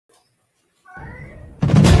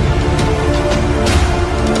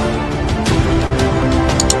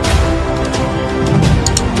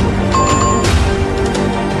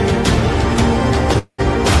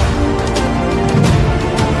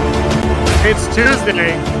It's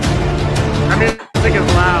Tuesday. I mean, music is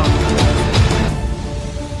loud.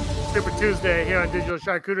 Super Tuesday here on Digital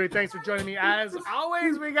Charcuterie. Thanks for joining me. As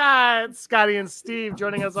always, we got Scotty and Steve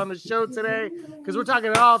joining us on the show today because we're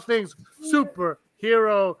talking all things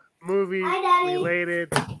superhero movie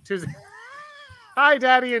related. Tuesday. Hi,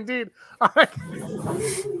 Daddy, indeed. All right.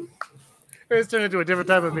 It's turned into a different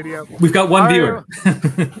type of video. We've got one viewer.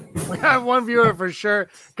 We have one viewer for sure.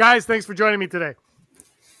 Guys, thanks for joining me today.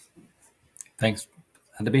 Thanks.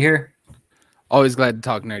 Glad to be here. Always glad to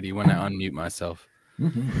talk nerdy when I unmute myself.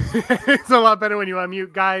 It's a lot better when you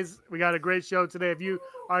unmute. Guys, we got a great show today. If you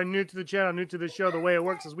are new to the channel, new to the show, the way it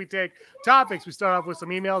works is we take topics. We start off with some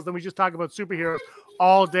emails, then we just talk about superheroes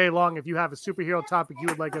all day long. If you have a superhero topic you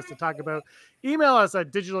would like us to talk about, email us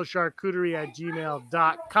at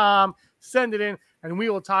digitalcharcuterie@gmail.com. Send it in, and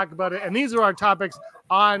we will talk about it. And these are our topics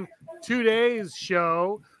on today's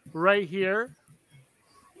show right here.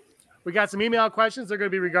 We got some email questions. They're going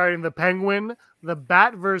to be regarding the Penguin, the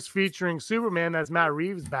Batverse featuring Superman. That's Matt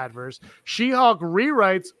Reeves' Batverse. She-Hulk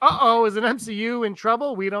rewrites. Is an MCU in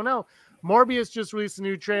trouble? We don't know. Morbius just released a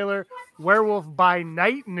new trailer. Werewolf by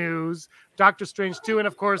Night news. Doctor Strange 2, and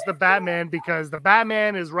of course the Batman, because the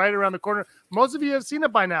Batman is right around the corner. Most of you have seen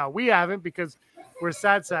it by now. We haven't because we're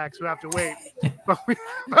sad sacks who have to wait. but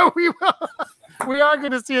we will. We are going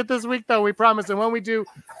to see it this week, though, we promise. And when we do,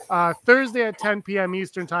 Thursday at 10 p.m.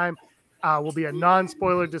 Eastern Time, will be a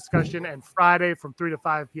non-spoiler discussion, and Friday from 3 to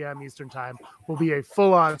 5 p.m. Eastern Time will be a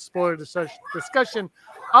full-on spoiler discussion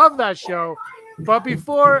of that show. But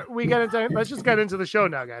before we get into it, let's just get into the show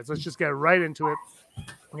now, guys. Let's just get right into it. I'm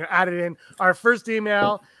going to add it in. Our first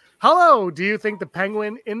email. Hello, do you think the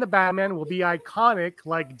Penguin in the Batman will be iconic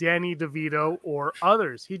like Danny DeVito or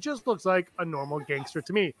others? He just looks like a normal gangster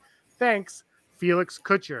to me. Thanks, Felix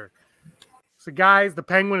Kutcher. So, guys, the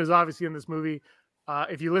Penguin is obviously in this movie.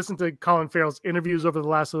 If you listen to Colin Farrell's interviews over the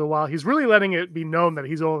last little while, he's really letting it be known that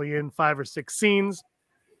he's only in 5 or 6 scenes.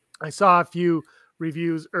 I saw a few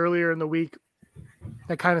reviews earlier in the week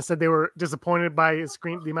that kind of said they were disappointed by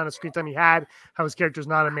the amount of screen time he had, how his character's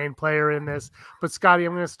not a main player in this. But Scotty,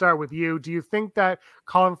 I'm going to start with you. Do you think that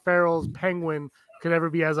Colin Farrell's Penguin could ever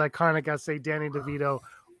be as iconic as, say, Danny DeVito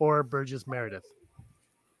or Burgess Meredith?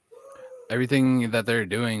 Everything that they're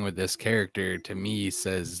doing with this character to me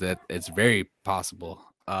says that it's very possible.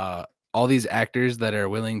 All these actors that are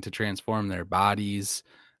willing to transform their bodies,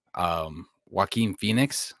 Joaquin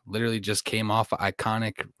Phoenix literally just came off an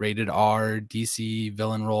iconic rated R DC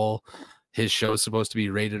villain role. His show's supposed to be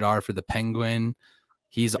rated R for the Penguin.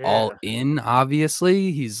 He's all in,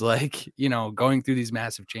 obviously. He's like, going through these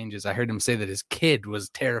massive changes. I heard him say that his kid was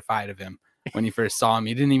terrified of him when he first saw him.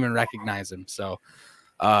 He didn't even recognize him. So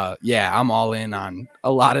I'm all in on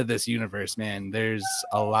a lot of this universe, man. There's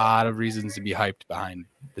a lot of reasons to be hyped behind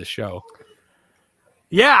this show.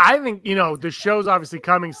 Yeah, I think, the show's obviously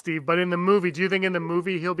coming, Steve, but in the movie, do you think in the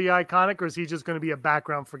movie he'll be iconic, or is he just going to be a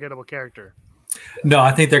background forgettable character? No,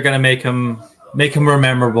 I think they're going to make him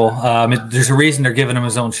memorable. There's a reason they're giving him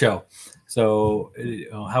his own show. So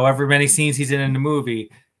however many scenes he's in the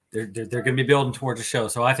movie, they're going to be building towards a show.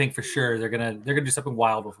 So I think for sure they're going to do something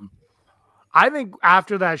wild with him. I think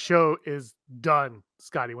after that show is done,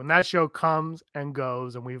 Scotty, when that show comes and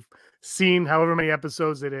goes, and we've seen however many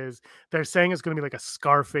episodes it is, they're saying it's going to be like a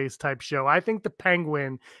Scarface type show. I think the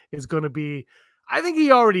Penguin is going to be, I think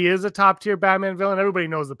he already is a top tier Batman villain. Everybody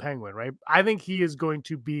knows the Penguin, right? I think he is going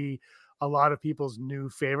to be a lot of people's new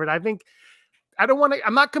favorite. I'm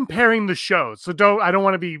not comparing the shows, so I don't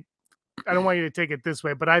want you to take it this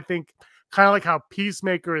way, but I think kind of like how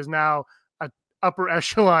Peacemaker is now upper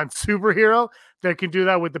echelon superhero, that can do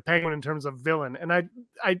that with the Penguin in terms of villain. And I'm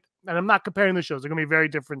not comparing the shows. They're going to be very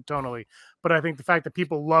different tonally. But I think the fact that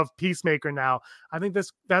people love Peacemaker now, I think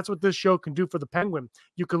that's what this show can do for the Penguin.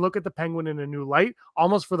 You can look at the Penguin in a new light,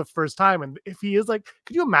 almost for the first time. And if he is like,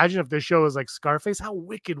 could you imagine if this show is like Scarface? How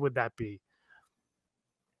wicked would that be?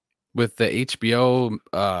 With the HBO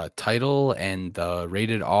title and the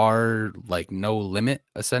rated R, like no limit,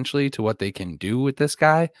 essentially, to what they can do with this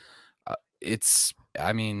guy,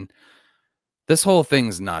 this whole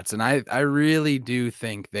thing's nuts. And I really do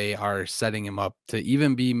think they are setting him up to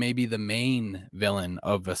even be maybe the main villain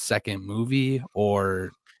of a second movie,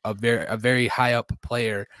 or a very high up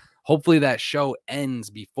player. Hopefully that show ends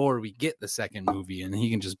before we get the second movie and he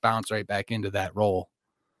can just bounce right back into that role.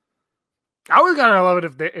 I was gonna love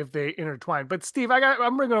it if they intertwine. But Steve,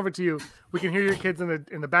 I'm bringing it over to you. We can hear your kids in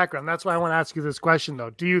the background. That's why I want to ask you this question, though.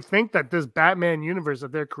 Do you think that this Batman universe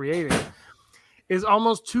that they're creating is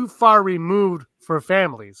almost too far removed for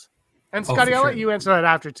families? And Scotty, I'll let you answer that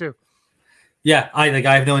after too. Yeah, I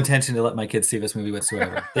have no intention to let my kids see this movie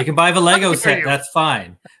whatsoever. They can buy the Lego set, that's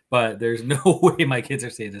fine, but there's no way my kids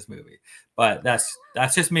are seeing this movie. But that's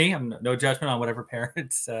just me. I'm no judgment on whatever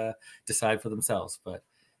parents decide for themselves. But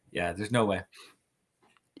yeah, there's no way.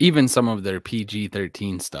 Even some of their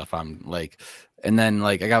PG-13 stuff, I'm like, and then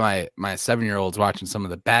like I got my 7-year-olds watching some of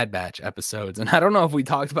the Bad Batch episodes, and I don't know if we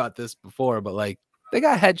talked about this before, but like they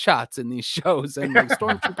got headshots in these shows, and like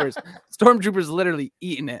stormtroopers literally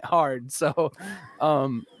eating it hard. So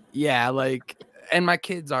yeah, like, and my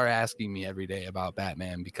kids are asking me every day about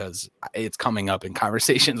Batman because it's coming up in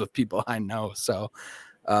conversations with people I know. So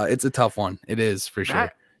it's a tough one. It is for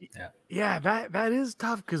sure. Yeah, that is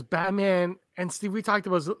tough because Batman, and Steve, we talked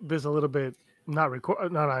about this a little bit, not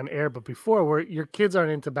on air, but before, where your kids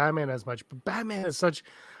aren't into Batman as much, but Batman is such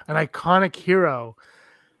an iconic hero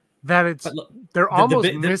that they're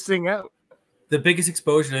almost missing out. The biggest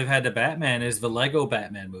exposure they've had to Batman is the Lego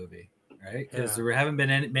Batman movie, right? Because there haven't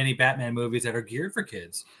been many Batman movies that are geared for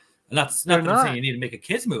kids. Not that I'm saying you need to make a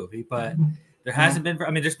kids movie, but there hasn't been.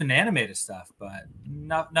 I mean, there's been animated stuff, but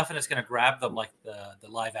nothing that's going to grab them like the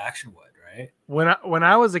live action would, right? When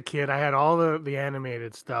I was a kid, I had all the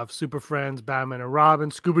animated stuff: Super Friends, Batman and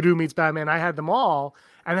Robin, Scooby Doo meets Batman. I had them all,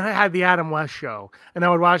 and then I had the Adam West show, and I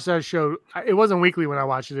would watch that show. It wasn't weekly when I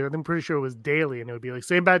watched it; I'm pretty sure it was daily, and it would be like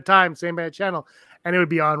same bad time, same bad channel, and it would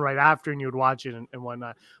be on right after, and you would watch it and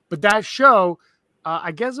whatnot. But that show.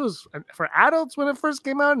 I guess it was for adults when it first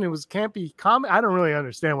came out, and it was campy comedy. I don't really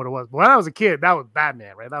understand what it was. But when I was a kid, that was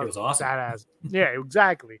Batman, right? That was awesome. Badass. Yeah,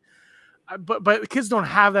 exactly. But kids don't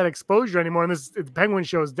have that exposure anymore, and the Penguin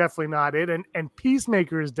show is definitely not it, and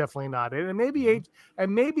Peacemaker is definitely not it, and maybe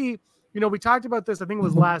we talked about this. I think it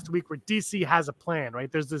was last week where DC has a plan,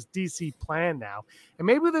 right? There's this DC plan now, and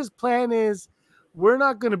maybe this plan is. We're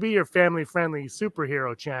not going to be your family-friendly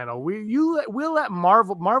superhero channel. We'll let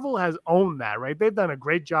Marvel. Marvel has owned that, right? They've done a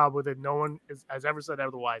great job with it. No one has ever said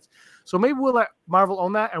otherwise. So maybe we'll let Marvel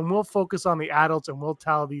own that, and we'll focus on the adults, and we'll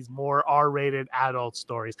tell these more R-rated adult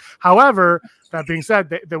stories. However, that being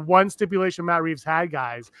said, the one stipulation Matt Reeves had,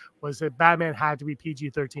 guys, was that Batman had to be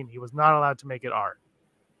PG-13. He was not allowed to make it R.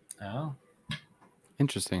 Oh,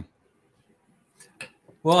 interesting.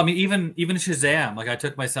 Well, I mean, even Shazam, like I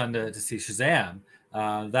took my son to see Shazam.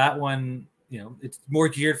 That one, it's more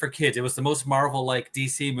geared for kids. It was the most Marvel-like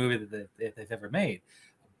DC movie that they've ever made.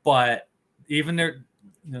 But even there,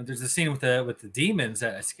 there's a scene with the demons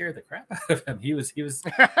that scared the crap out of him. He was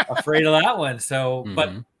afraid of that one. So,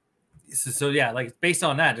 so yeah, like based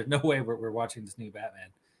on that, there's no way we're watching this new Batman.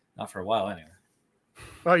 Not for a while, anyway.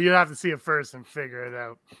 Well, you have to see it first and figure it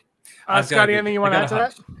out. Scotty, anything you want to add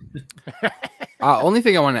to that? Only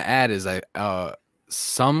thing I want to add is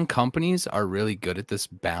some companies are really good at this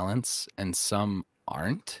balance and some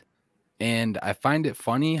aren't. And I find it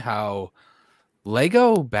funny how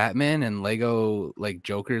Lego Batman and Lego like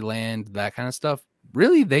Joker Land, that kind of stuff,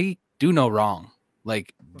 really they do no wrong.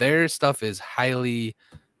 Like their stuff is highly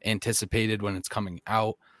anticipated when it's coming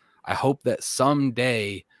out. I hope that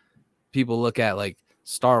someday people look at like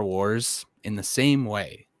Star Wars in the same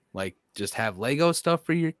way. Like just have Lego stuff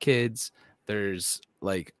for your kids. There's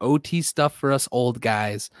like OT stuff for us old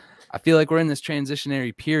guys. I feel like we're in this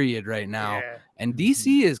transitionary period right now. And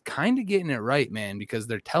DC is kind of getting it right, man, because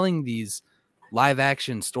they're telling these live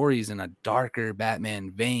action stories in a darker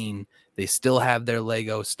Batman vein. They still have their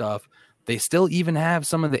Lego stuff. They still even have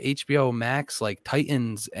some of the HBO Max like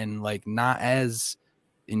Titans and like not as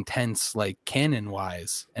intense like canon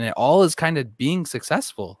wise. And it all is kind of being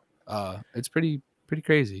successful. It's pretty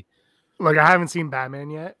crazy. Look, I haven't seen Batman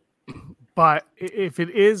yet. But if it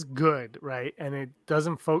is good, right, and it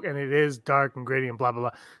doesn't and it is dark and gritty and blah, blah,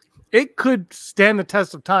 blah, it could stand the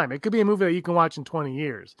test of time. It could be a movie that you can watch in 20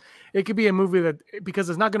 years. It could be a movie because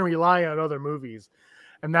it's not going to rely on other movies.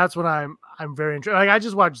 And that's what I'm very interested. Like I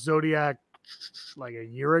just watched Zodiac like a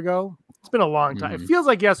year ago. It's been a long time. It feels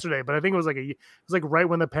like yesterday, but I think it was like right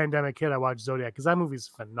when the pandemic hit, I watched Zodiac because that movie's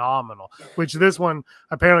phenomenal, which this one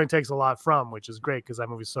apparently takes a lot from, which is great because that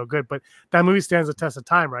movie's so good. But that movie stands the test of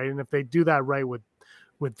time, right? And if they do that right with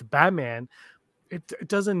the Batman, it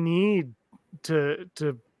doesn't need to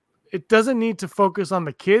focus on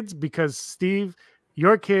the kids because Steve,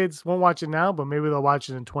 your kids won't watch it now, but maybe they'll watch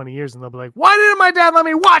it in 20 years and they'll be like, why didn't my dad let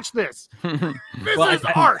me watch this? This is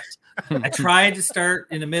art. I tried to start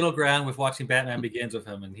in the middle ground with watching Batman Begins with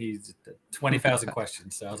him, and he's 20,000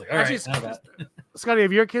 questions. So I was like, all right. Scotty,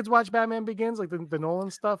 have your kids watched Batman Begins, like the Nolan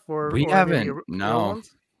stuff? We haven't.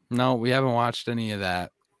 No, we haven't watched any of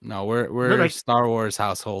that. No, we're like, a Star Wars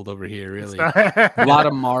household over here, really. A lot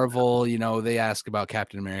of Marvel, they ask about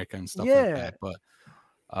Captain America and stuff like that. But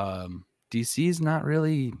DC is not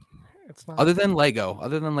really It's not. Other than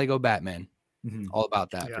Lego Batman, all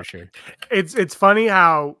about that for sure. It's funny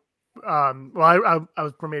how well I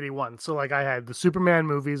was from 81, so like I had the Superman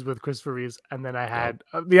movies with Christopher Reeves, and then I had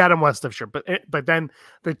the Adam West stuff, sure, but then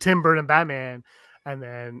the Tim Burton Batman, and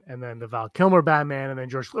then the Val Kilmer Batman, and then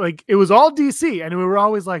George, like it was all DC, and we were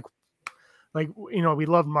always like you know, we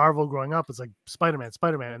loved Marvel growing up. It's like Spider-Man,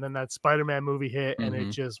 and then that Spider-Man movie hit, and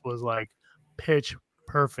it just was like pitch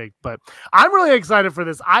perfect. But I'm really excited for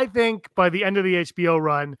this. I think by the end of the HBO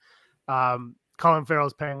run, Colin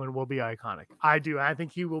Farrell's Penguin will be iconic. I do. I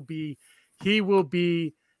think he will be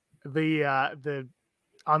the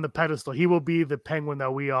on the pedestal. He will be the Penguin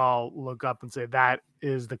that we all look up and say that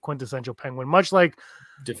is the quintessential Penguin, much like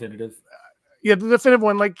definitive. Yeah, the definitive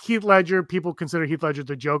one, like Heath Ledger. People consider Heath Ledger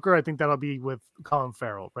the Joker. I think that'll be with Colin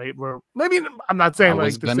Farrell, right? Where maybe I'm not saying I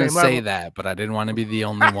was like the gonna same say level. that, but I didn't want to be the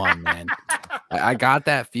only one, man. I got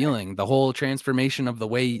that feeling. The whole transformation of the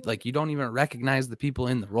way, like you don't even recognize the people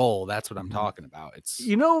in the role. That's what I'm talking about. It's,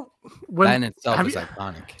 You know, that in itself is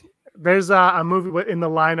iconic. There's a movie In the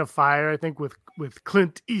Line of Fire, I think, with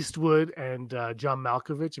Clint Eastwood and John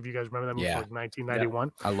Malkovich. If you guys remember that movie, like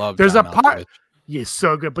 1991. I love. There's John a part. Malkovich. Yeah,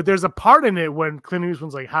 so good. But there's a part in it when Clint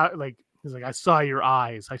Eastwood's like, "How?" Like he's like, "I saw your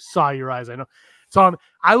eyes. I saw your eyes. I know." So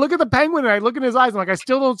I look at the Penguin and I look in his eyes. I'm like, I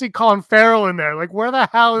still don't see Colin Farrell in there. Like, where the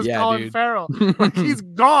hell is Colin Farrell? Like, he's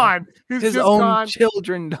gone. He's his just own gone.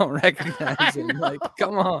 children don't recognize him. Like,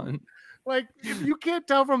 come on. Like, if you can't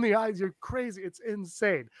tell from the eyes, you're crazy. It's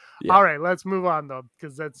insane. Yeah. All right, let's move on though,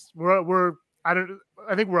 because I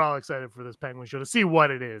think we're all excited for this Penguin show to see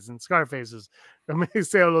what it is. And Scarface is, I'm going to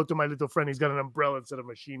say hello to my little friend. He's got an umbrella instead of a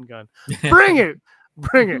machine gun. Bring it.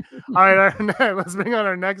 Bring it. All right, let's bring on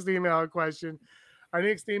our next email question. Our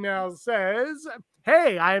next email says,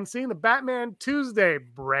 "Hey, I am seeing the Batman Tuesday,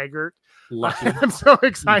 braggart. I'm so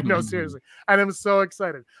excited. No, seriously. And I'm so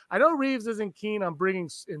excited. I know Reeves isn't keen on bringing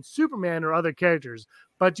in Superman or other characters,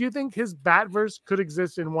 but do you think his Batverse could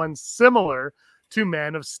exist in one similar to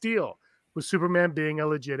Man of Steel, with Superman being a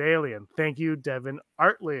legit alien? Thank you, Devin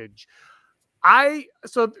Artledge."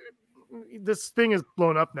 So this thing is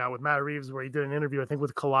blown up now with Matt Reeves, where he did an interview, I think,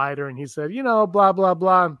 with Collider, and he said, you know, blah, blah,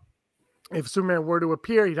 blah. If Superman were to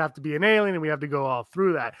appear, he'd have to be an alien, and we have to go all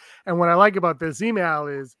through that. And what I like about this email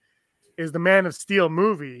is the Man of Steel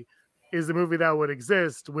movie is the movie that would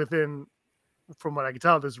exist within, from what I can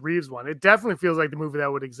tell, this Reeves one. It definitely feels like the movie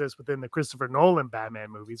that would exist within the Christopher Nolan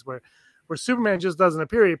Batman movies, where Superman just doesn't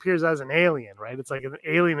appear. He appears as an alien, right? It's like an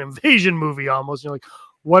alien invasion movie almost. You're like,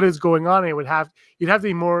 what is going on? And you'd have to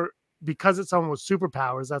be more, because it's someone with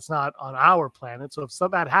superpowers that's not on our planet. So if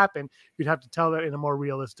that happened, you'd have to tell that in a more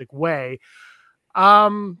realistic way.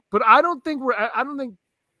 But I don't think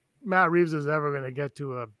Matt Reeves is ever going to get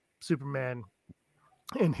to a Superman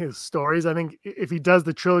in his stories. I think if he does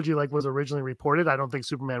the trilogy like was originally reported, I don't think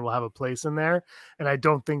Superman will have a place in there. And I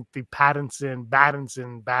don't think the Pattinson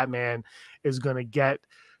Batman is going to get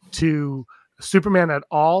to Superman at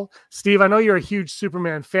all. Steve, I know you're a huge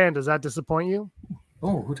Superman fan. Does that disappoint you?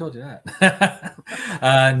 Oh, who told you that?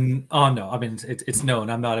 Oh no, I mean it's known.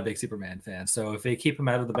 I'm not a big Superman fan, so if they keep him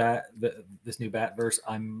out of this new Batverse,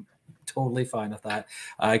 I'm totally fine with that.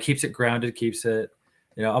 Keeps it grounded, keeps it.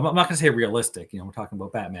 You know, I'm not going to say realistic. You know, we're talking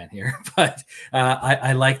about Batman here, but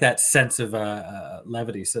I like that sense of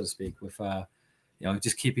levity, so to speak, with you know,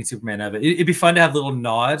 just keeping Superman out of it. It'd be fun to have little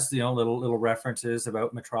nods, you know, little references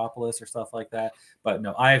about Metropolis or stuff like that. But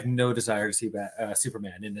no, I have no desire to see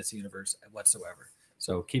Superman in this universe whatsoever.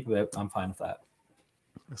 So keep it. I'm fine with that.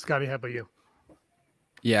 Scotty, how about you?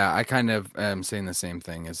 Yeah, I kind of am saying the same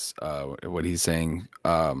thing as what he's saying.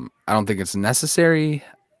 I don't think it's necessary.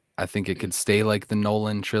 I think it could stay like the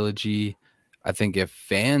Nolan trilogy. I think if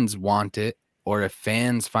fans want it, or if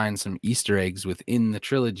fans find some Easter eggs within the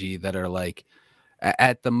trilogy that are like,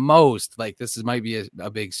 at the most, like might be a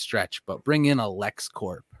big stretch, but bring in a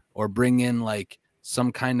LexCorp, or bring in like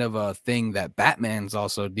some kind of a thing that Batman's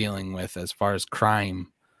also dealing with as far as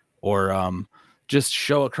crime, or just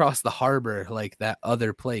show across the harbor like that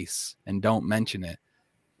other place and don't mention it.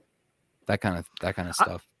 That kind of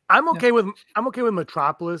stuff. I'm okay with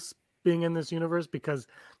Metropolis being in this universe, because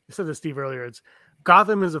I said to Steve earlier, it's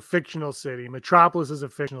Gotham is a fictional city. Metropolis is a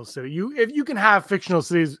fictional city. If you can have fictional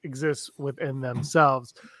cities exist within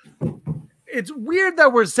themselves. It's weird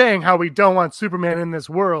that we're saying how we don't want Superman in this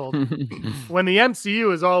world when the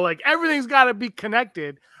MCU is all like, everything's got to be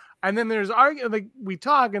connected. And then there's like we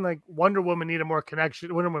talk, and like Wonder Woman needed more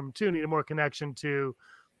connection. Wonder Woman 2 needed more connection to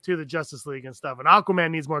the Justice League and stuff. And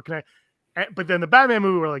Aquaman needs more connection. But then the Batman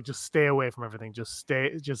movie, we're like, just stay away from everything. Just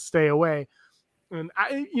stay away. And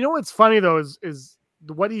you know what's funny though is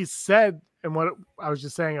what he said and what I was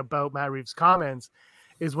just saying about Matt Reeves' comments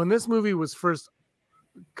is when this movie was first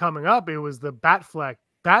coming up, it was the Batfleck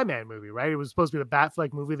Batman movie, right? It was supposed to be the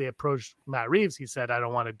Batfleck movie. They approached Matt Reeves. He said, I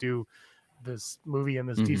don't want to do this movie in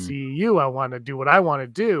this DCEU. I want to do what I want to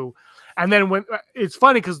do. And then when it's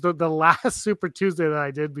funny because the last Super Tuesday that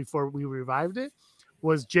I did before we revived it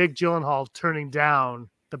was Jake Gyllenhaal turning down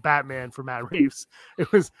the Batman for Matt Reeves. It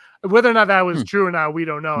was whether or not that was true or not, we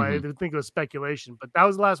don't know. I think it was speculation, but that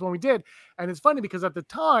was the last one we did. And it's funny because at the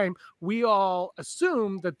time we all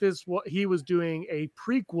assumed that he was doing a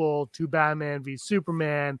prequel to Batman v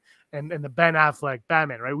Superman and the Ben Affleck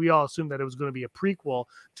Batman, right? We all assumed that it was going to be a prequel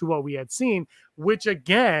to what we had seen, which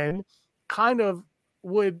again kind of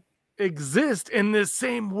would exist in this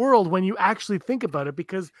same world when you actually think about it,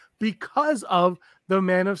 because of the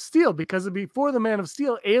Man of Steel, because before the Man of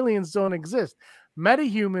Steel, aliens don't exist.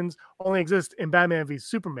 Metahumans only exist in Batman v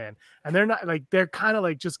Superman, and they're kind of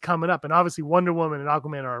like just coming up. And obviously Wonder Woman and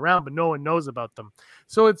Aquaman are around, but no one knows about them.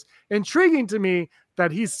 So it's intriguing to me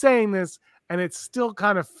that he's saying this, and it still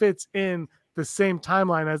kind of fits in the same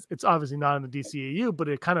timeline as it's obviously not in the DCEU, but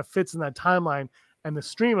it kind of fits in that timeline and the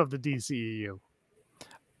stream of the DCEU.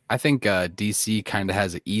 I think DC kind of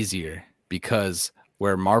has it easier because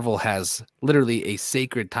where Marvel has literally a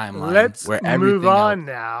sacred timeline. Let's where move on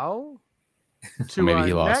now to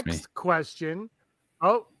maybe our next question.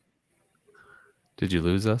 Oh, did you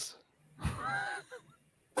lose us?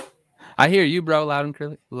 I hear you, bro. Loud and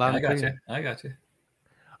clear. I got you.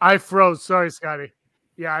 I froze. Sorry, Scotty.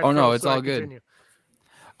 Yeah. No, it's all good.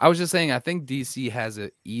 I was just saying, I think DC has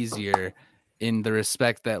it easier in the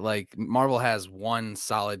respect that like Marvel has one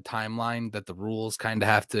solid timeline that the rules kind of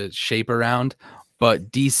have to shape around,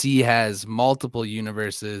 but DC has multiple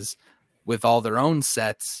universes with all their own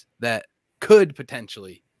sets that could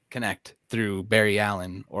potentially connect through Barry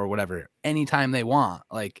Allen or whatever anytime they want.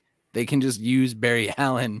 Like they can just use Barry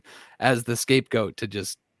Allen as the scapegoat to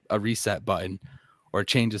just a reset button or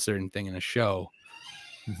change a certain thing in a show.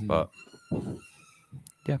 But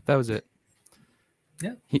yeah, that was it.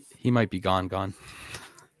 Yeah, he might be gone.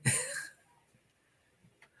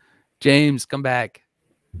 James, come back.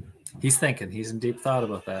 He's thinking. He's in deep thought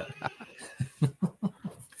about that.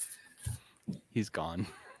 He's gone.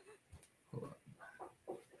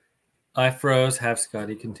 I froze. Have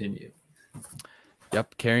Scotty continue.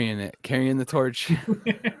 Yep, carrying the torch.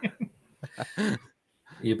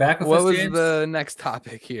 You back with what us, was James? The next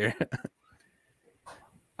topic here?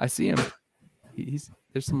 I see him.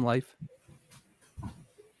 There's some life.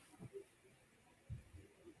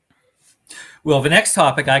 Well, the next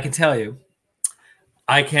topic, I can tell you,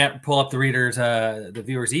 I can't pull up the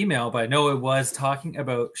viewer's email, but I know it was talking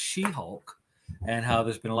about She-Hulk and how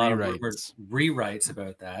there's been a lot of rewrites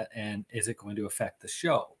about that, and is it going to affect the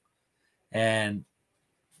show? And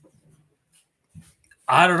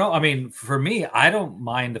I don't know. I mean, for me, I don't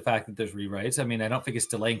mind the fact that there's rewrites. I mean, I don't think it's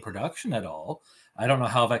delaying production at all. I don't know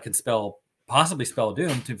how that can possibly spell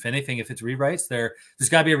doom. If anything, if it's rewrites, there's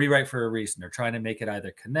got to be a rewrite for a reason. They're trying to make it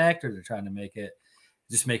either connect or they're trying to make it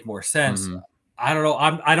just make more sense. I don't know.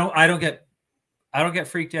 I don't get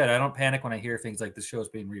freaked out. I don't panic when I hear things like the show's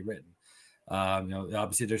being rewritten.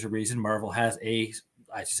 Obviously there's a reason. Marvel has as you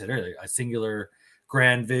said earlier, a singular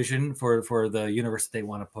grand vision for the universe that they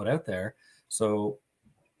want to put out there. So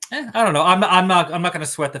I don't know. I'm not going to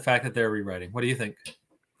sweat the fact that they're rewriting. What do you think?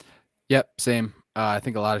 Yep, same. I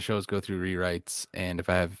think a lot of shows go through rewrites, and if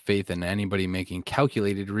I have faith in anybody making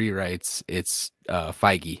calculated rewrites, it's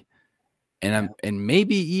Feige. And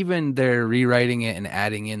maybe even they're rewriting it and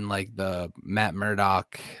adding in like the Matt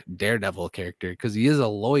Murdock Daredevil character, because he is a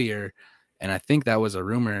lawyer, and I think that was a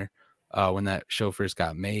rumor when that show first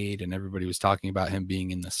got made, and everybody was talking about him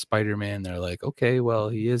being in the Spider-Man. They're like, okay, well,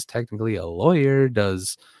 he is technically a lawyer.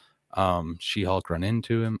 Does She-Hulk run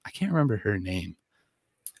into him? I can't remember her name.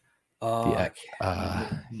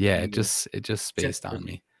 It just spaced on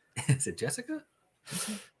me. Is it Jessica?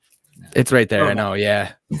 No. It's right there. I know.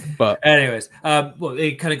 Yeah. But anyways, well,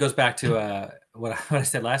 it kind of goes back to what I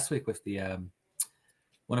said last week with the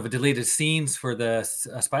one of the deleted scenes for the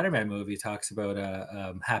Spider-Man movie talks about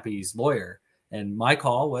Happy's lawyer, and my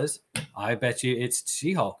call was, I bet you it's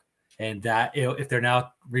She-Hulk, and that if they're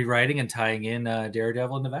now rewriting and tying in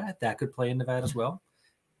Daredevil into that could play into that as well.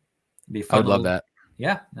 I would love that.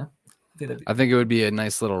 Yeah. No. I think it would be a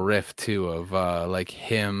nice little riff too of like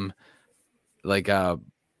him, like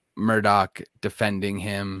Murdoch defending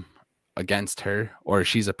him against her, or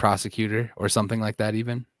she's a prosecutor or something like that.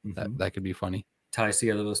 Even that could be funny. Ties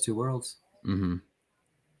together those two worlds.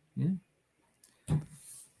 Yeah.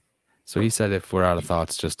 So he said if we're out of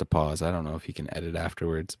thoughts, just to pause. I don't know if he can edit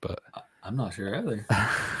afterwards, but I'm not sure either.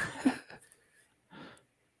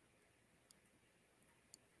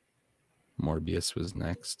 Morbius was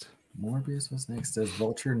next. Morbius was next. Does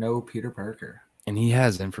Vulture know Peter Parker? And he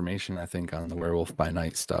has information, I think, on the Werewolf by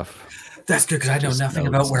Night stuff. That's good, because I know Just nothing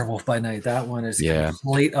knows. about Werewolf by Night. That one is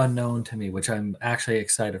complete unknown to me, which I'm actually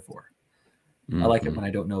excited for. I like it when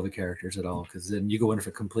I don't know the characters at all, because then you go in for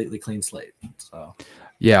a completely clean slate. So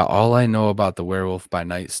yeah, all I know about the Werewolf by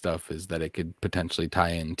Night stuff is that it could potentially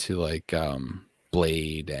tie into like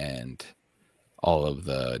Blade and all of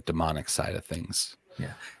the demonic side of things.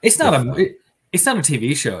 Yeah, it's not it's not a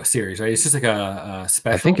TV show series, right? It's just like a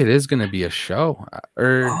special. I think it is going to be a show.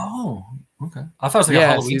 Oh, okay. I thought it was like a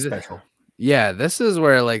Halloween special. Yeah, this is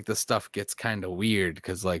where like the stuff gets kind of weird,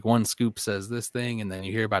 because like one scoop says this thing, and then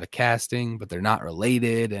you hear about a casting, but they're not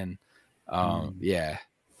related. And yeah,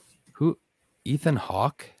 who? Ethan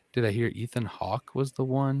Hawke? Did I hear Ethan Hawke was the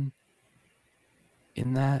one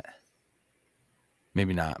in that?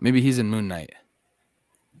 Maybe not. Maybe he's in Moon Knight.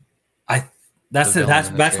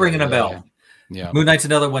 That's ringing a bell. Yeah. Moon Knight's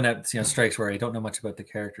another one that strikes where I don't know much about the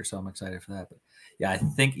character, so I'm excited for that. But yeah, I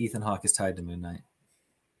think Ethan Hawke is tied to Moon Knight.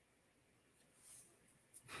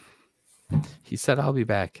 He said, "I'll be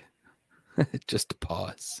back." Just to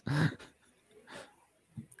pause.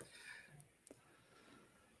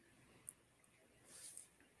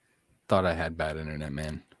 Thought I had bad internet,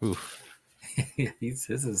 man. Oof. His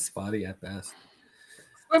is spotty at best.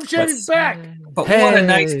 Slim Shady's back. But what a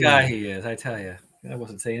nice guy he is, I tell you. I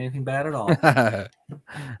wasn't saying anything bad at all.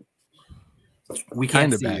 We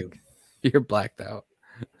can't see you. You're blacked out.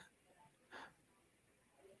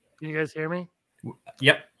 Can you guys hear me?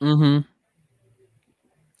 Yep. Mm-hmm.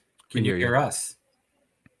 Can you hear us?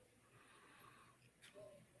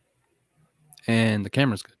 And the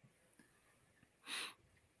camera's good.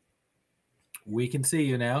 We can see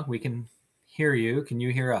you now. We can hear you. Can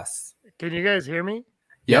you hear us? Can you guys hear me?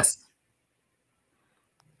 Yes.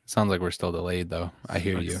 Sounds like we're still delayed, though. I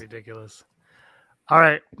hear you. Ridiculous. All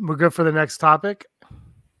right. We're good for the next topic?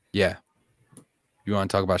 Yeah. You want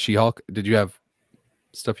to talk about She-Hulk? Did you have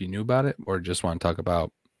stuff you knew about it, or just want to talk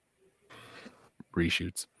about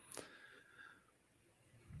reshoots?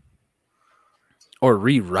 Or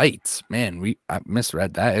rewrites. Man, I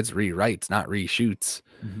misread that. It's rewrites, not reshoots.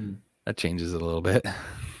 Mm-hmm. That changes it a little bit.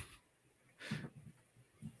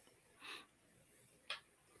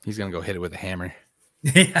 He's going to go hit it with a hammer.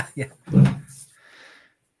 Yeah.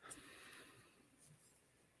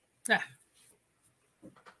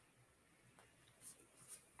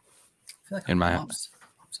 Like in my house.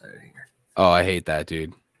 Oh, I hate that,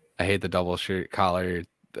 dude. I hate the double shirt collar.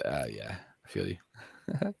 Yeah, I feel you.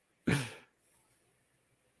 Okay,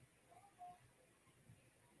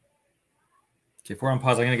 if we're on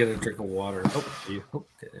pause, I'm gonna get a drink of water. Okay,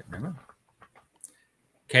 there.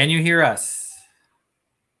 Can you hear us?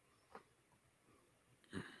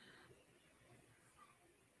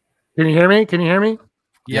 Can you hear me? Can you hear me?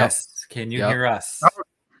 Yes. Yep. Can you hear us?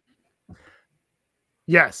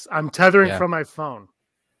 Yes, I'm tethering from my phone.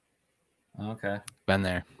 Okay. Been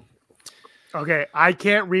there. Okay, I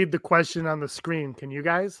can't read the question on the screen. Can you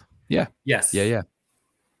guys? Yeah. Yes. Yeah.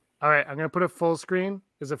 All right, I'm going to put it full screen.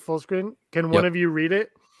 Is it full screen? Can one of you read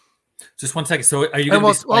it? Just 1 second. So are you going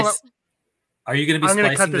to be Are you going to be I'm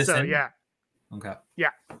going to cut this out, in? yeah. Okay.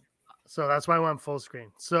 Yeah. So that's why I went full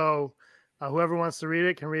screen. So whoever wants to read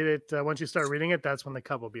it can read it. Once you start reading it, that's when the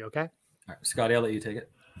cut will be, okay? All right, Scotty, I'll let you take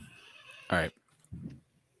it. All right.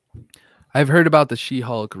 I've heard about the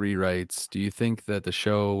She-Hulk rewrites. Do you think that the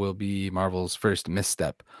show will be Marvel's first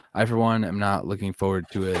misstep? I, for one, am not looking forward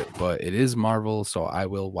to it, but it is Marvel, so I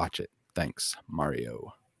will watch it. Thanks,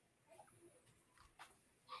 Mario.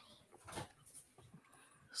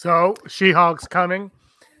 So She-Hulk's coming,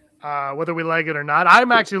 whether we like it or not.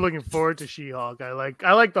 I'm actually looking forward to She-Hulk. I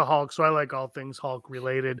like the Hulk, so I like all things Hulk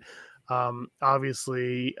related.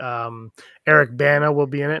 Obviously, Eric Bana will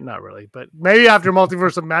be in it. Not really, but maybe after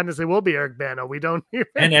Multiverse of Madness, it will be Eric Bana. We don't hear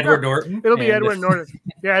and Edward Norton. It'll be Edward Norton.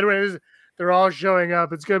 Yeah, Edward. They're all showing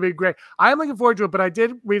up. It's going to be great. I'm looking forward to it, but I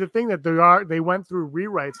did read a thing that they went through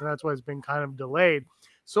rewrites, and that's why it's been kind of delayed.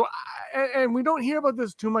 So, and we don't hear about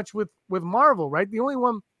this too much with Marvel, right? The only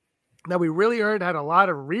one that we really heard had a lot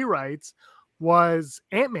of rewrites was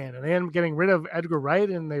Ant-Man, and they ended up getting rid of Edgar Wright,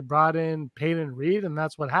 and they brought in Peyton Reed, and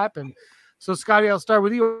that's what happened. So, Scotty, I'll start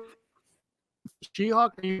with you.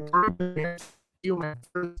 She-Hulk,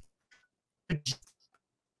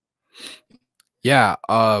 yeah,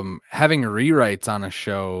 having rewrites on a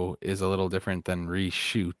show is a little different than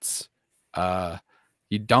reshoots.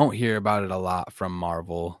 You don't hear about it a lot from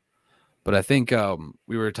Marvel, but I think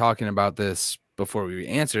we were talking about this before we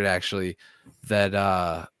answered, actually,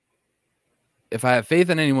 that if I have faith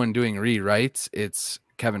in anyone doing rewrites, it's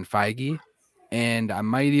Kevin Feige. And I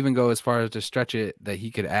might even go as far as to stretch it that he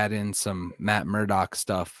could add in some Matt Murdock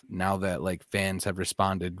stuff now that like fans have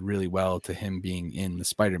responded really well to him being in the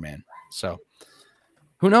Spider-Man. So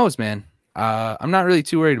who knows, man? I'm not really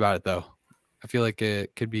too worried about it though. I feel like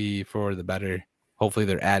it could be for the better. Hopefully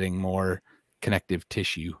they're adding more connective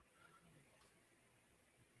tissue.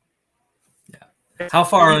 Yeah. How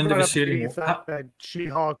far into the shooting? That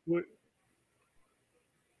She-Hulk would...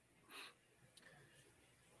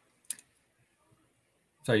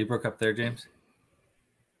 Sorry, you broke up there, James.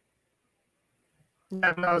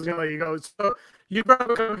 Yeah, I was gonna let you go. So you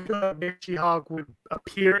brought up She-Hulk would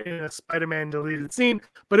appear in a Spider-Man deleted scene,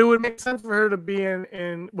 but it would make sense for her to be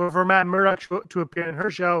for Matt Murdock to appear in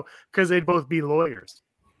her show because they'd both be lawyers.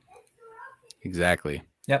 Exactly.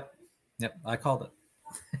 Yep. I called it.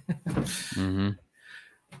 Mm-hmm.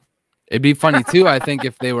 It'd be funny too, I think,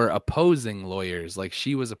 if they were opposing lawyers, like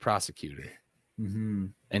she was a prosecutor,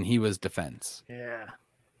 and he was defense. Yeah.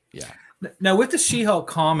 Now with the She-Hulk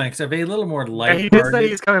comics, are they a little more lighthearted? He did say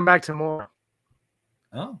he's coming back tomorrow.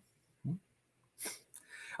 Oh.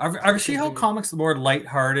 Are She-Hulk comics more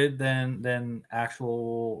lighthearted than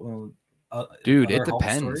actual? Dude, it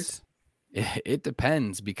depends. It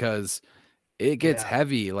depends because it gets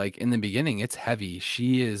heavy. Like in the beginning, it's heavy.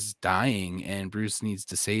 She is dying, and Bruce needs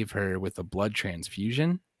to save her with a blood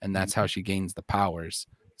transfusion, and that's how she gains the powers.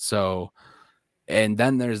 So. And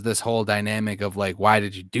then there's this whole dynamic of like, why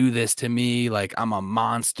did you do this to me? Like, I'm a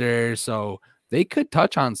monster. So they could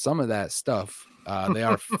touch on some of that stuff. They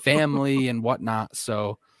are family and whatnot.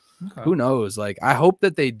 So who knows? Like, I hope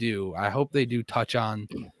that they do. I hope they do touch on,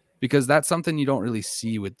 because that's something you don't really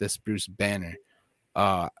see with this Bruce Banner.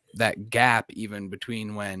 That gap even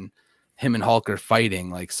between when him and Hulk are fighting,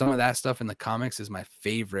 like some of that stuff in the comics is my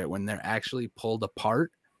favorite, when they're actually pulled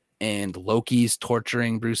apart and Loki's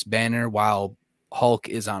torturing Bruce Banner while Hulk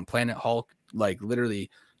is on Planet Hulk, like literally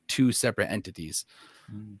two separate entities.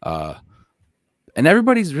 And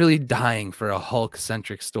everybody's really dying for a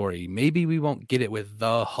Hulk-centric story. Maybe we won't get it with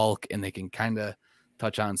the Hulk, and they can kind of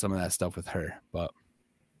touch on some of that stuff with her. But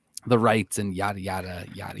the rights and yada, yada,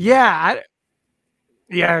 yada. Yeah.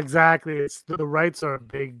 Yeah, exactly. It's the rights are a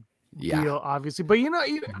big deal, obviously. But,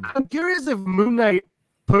 I'm curious if Moon Knight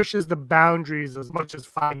pushes the boundaries as much as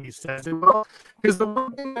Feige says it will, because the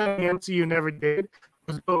one thing that the MCU never did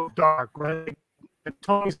was go dark, right? And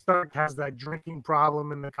Tony Stark has that drinking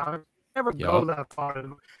problem in the comics. Never go that far.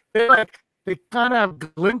 They kind of have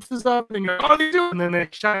glimpses of it, and you're like, oh, they do, and then they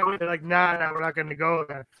shy away. They're like, nah, we're not going to go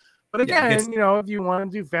there. But again, if you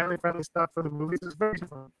want to do family-friendly stuff for the movies, it's very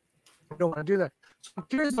different. I don't want to do that. So I'm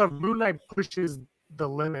curious if Moon Knight pushes the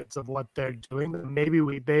limits of what they're doing. Maybe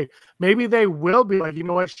they will be like, you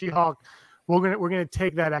know what, She-Hulk, we're gonna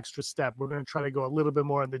take that extra step. We're gonna try to go a little bit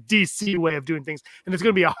more in the DC way of doing things, and it's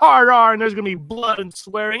gonna be a hard R, and there's gonna be blood and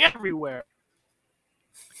swearing everywhere.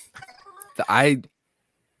 I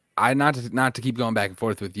not to keep going back and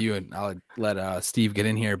forth with you, and I'll let Steve get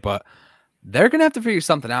in here, but they're gonna have to figure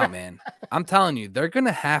something out, man. I'm telling you, they're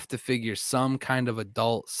gonna have to figure some kind of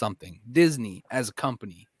adult something. Disney as a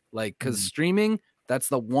company, like, because streaming, that's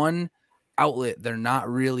the one outlet they're not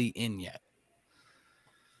really in yet.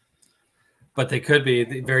 But they could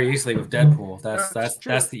be very easily with Deadpool.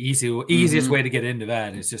 That's the easiest way to get into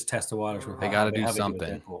that is just test the waters. They got to do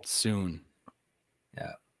something soon.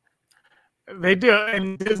 Yeah, they do.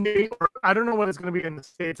 And Disney, I don't know what it's going to be in the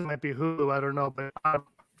States. It might be Hulu. I don't know.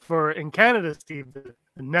 But in Canada, Steve, the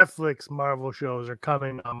Netflix Marvel shows are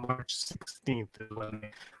coming on March 16th.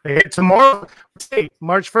 They hit tomorrow.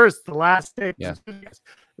 March 1st, the last day. Yeah.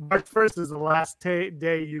 March 1st is the last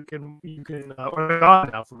day you can order on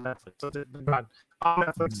now from Netflix. So they're gone on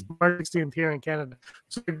Netflix. March 16th here in Canada.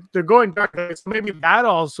 So they're going dark. So maybe that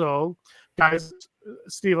also, guys.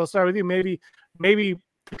 Steve, I'll start with you. Maybe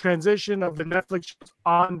the transition of the Netflix shows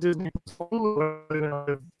on Disney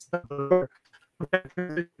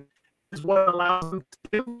is what allows them to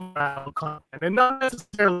do content, and not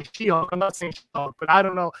necessarily She-Hulk. I'm not saying She-Hulk, but I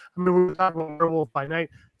don't know. I mean, we were talking about Werewolf by Night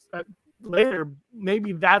later.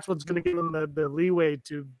 Maybe that's what's going to give them the leeway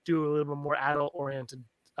to do a little bit more adult-oriented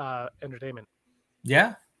entertainment.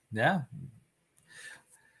 Yeah.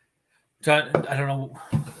 So I don't know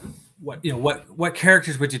what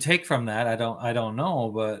characters would you take from that? I don't know,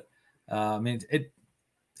 but I mean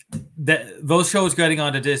those shows getting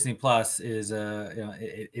onto Disney Plus is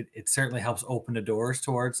it certainly helps open the doors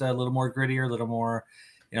towards a little more grittier, a little more,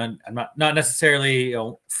 I'm not necessarily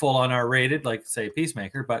full on R-rated like say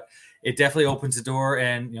Peacemaker, but it definitely opens the door,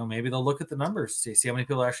 and maybe they'll look at the numbers, see how many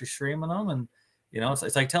people are actually streaming them, and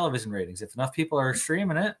it's like television ratings. If enough people are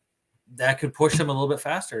streaming it, that could push him a little bit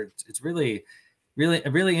faster. It's really, really,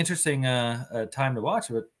 a really interesting time to watch.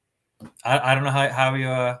 But I don't know how you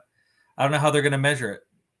I don't know how they're going to measure it.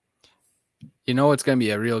 You know what's going to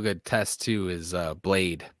be a real good test too is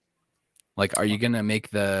Blade. Like, are you going to make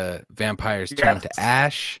the vampires turn to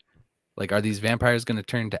ash? Like, are these vampires going to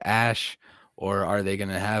turn to ash, or are they going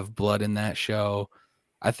to have blood in that show?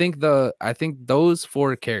 I think those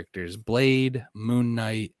 4 characters, Blade, Moon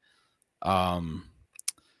Knight,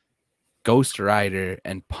 Ghost Rider,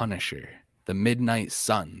 and Punisher, the Midnight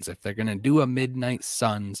Suns. If they're going to do a Midnight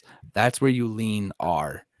Suns, that's where you lean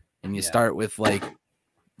R. And you start with like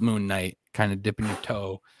Moon Knight, kind of dipping your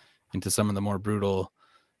toe into some of the more brutal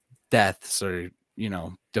deaths, or, you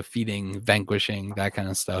know, defeating, vanquishing, that kind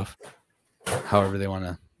of stuff, however they want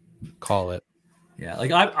to call it. Yeah,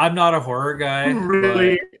 like I'm not a horror guy.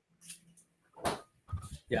 Really?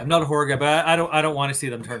 Yeah, I'm not a horror guy, but I don't want to see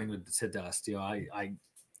them turning to dust. You know, I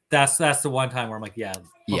that's the one time where I'm like,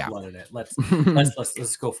 put blood in it.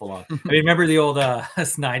 Let's go full on. I mean, remember the old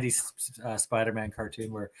 90s Spider-Man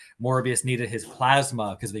cartoon where Morbius needed his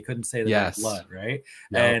plasma because they couldn't say that blood, right?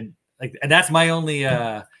 Yep. And that's my only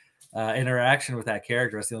interaction with that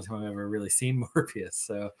character. That's the only time I've ever really seen Morbius.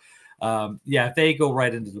 So if they go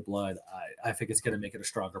right into the blood, I think it's going to make it a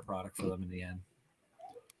stronger product for them in the end.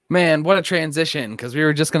 Man, what a transition, because we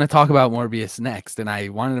were just going to talk about Morbius next, and I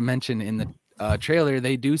wanted to mention in the trailer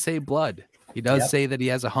they do say blood. He does say that he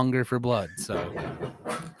has a hunger for blood. So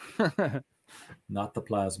not the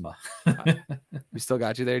plasma. We still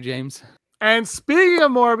got you there, James. And speaking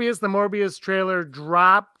of Morbius, the Morbius trailer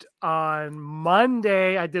dropped on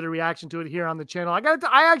Monday. I did a reaction to it here on the channel.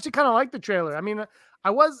 I actually kind of like the trailer. I mean, I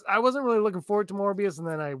wasn't really looking forward to Morbius, and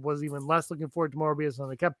then I was even less looking forward to Morbius,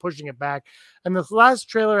 and they kept pushing it back. And this last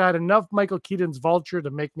trailer had enough Michael Keaton's Vulture to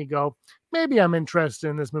make me go, maybe I'm interested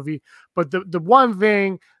in this movie. But the one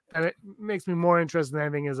thing that it makes me more interested than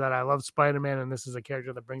anything is that I love Spider-Man, and this is a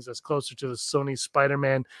character that brings us closer to the Sony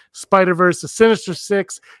Spider-Man Spider-Verse. The Sinister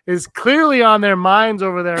Six is clearly on their minds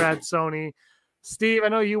over there at Sony. Steve, I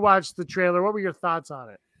know you watched the trailer. What were your thoughts on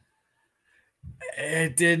it?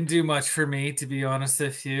 It didn't do much for me, to be honest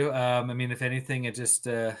with you. I mean, if anything, it just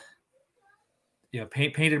painted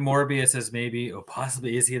Morbius as maybe,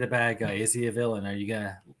 possibly, is he the bad guy? Is he a villain? Are you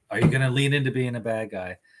gonna lean into being a bad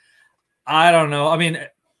guy? I don't know. I mean,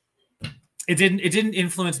 it didn't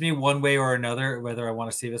influence me one way or another whether I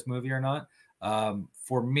want to see this movie or not.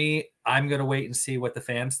 For me, I'm gonna wait and see what the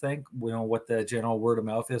fans think. You know, what the general word of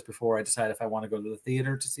mouth is before I decide if I want to go to the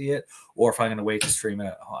theater to see it or if I'm gonna wait to stream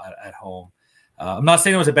it at home. I'm not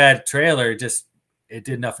saying it was a bad trailer, just it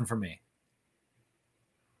did nothing for me.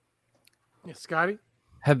 Yeah, Scotty?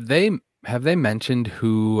 Have they mentioned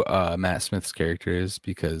who Matt Smith's character is?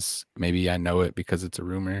 Because maybe I know it because it's a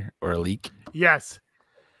rumor or a leak. Yes.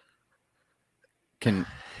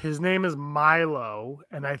 His name is Milo,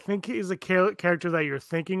 and I think he's a character that you're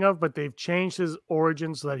thinking of, but they've changed his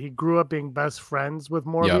origin so that he grew up being best friends with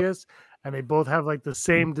Morbius. Yep. And they both have like the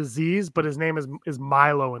same disease, but his name is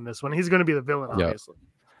Milo in this one. He's going to be the villain, obviously.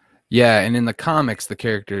 Yeah, and in the comics, the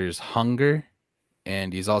character is Hunger,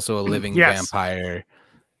 and he's also a living vampire,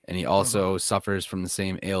 and he also suffers from the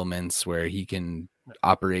same ailments where he can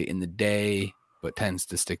operate in the day, but tends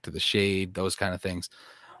to stick to the shade, those kind of things.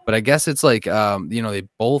 But I guess it's like, they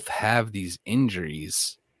both have these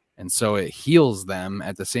injuries, and so it heals them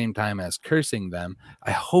at the same time as cursing them.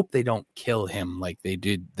 I hope they don't kill him like they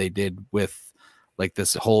did with like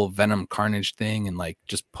this whole Venom Carnage thing, and like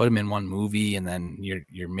just put him in one movie and then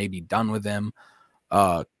you're maybe done with him.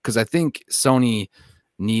 Because I think Sony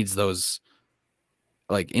needs those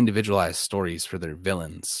like individualized stories for their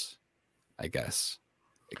villains, I guess.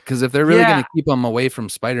 Because if they're really going to keep them away from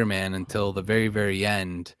Spider-Man until the very, very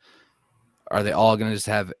end, are they all going to just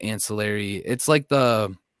have ancillary? It's like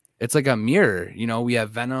a mirror, you know. We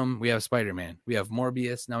have Venom, we have Spider-Man, we have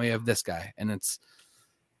Morbius, now we have this guy, and it's,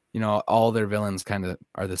 you know, all their villains kind of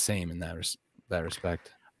are the same in that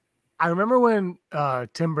respect. I remember when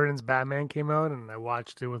Tim Burton's Batman came out, and I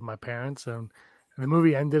watched it with my parents, and the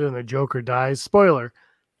movie ended and the Joker dies. Spoiler.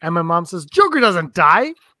 And my mom says, Joker doesn't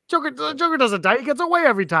die. Joker doesn't die. He gets away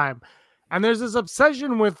every time. And there's this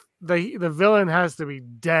obsession with the villain has to be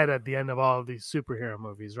dead at the end of all of these superhero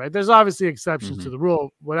movies, right? There's obviously exceptions to the rule,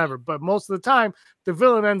 whatever. But most of the time, the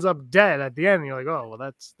villain ends up dead at the end. And you're like, oh, well,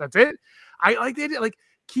 that's it. I like they did like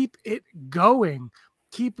keep it going.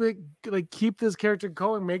 Keep this character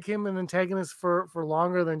going. Make him an antagonist for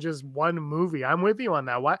longer than just one movie. I'm with you on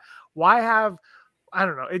that. Why have I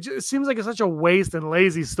don't know. It seems like it's such a waste and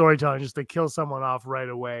lazy storytelling just to kill someone off right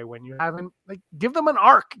away when you haven't, like, give them an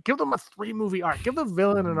arc, give them a 3-movie arc, give the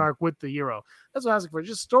villain an arc with the hero. That's what I'm asking for.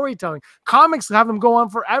 Just storytelling. Comics have them go on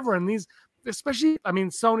forever. And these, especially, I mean,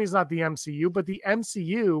 Sony's not the MCU, but the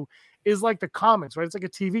MCU is like the comics, right? It's like a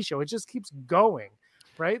TV show. It just keeps going,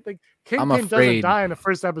 right? Like Kingpin doesn't die in the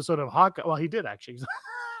first episode of Hawkeye. Well, he did actually.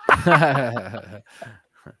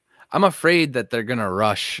 I'm afraid that they're gonna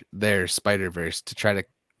rush their Spider-Verse to try to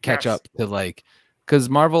catch up to, like, because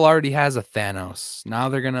Marvel already has a Thanos. Now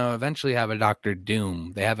they're gonna eventually have a Doctor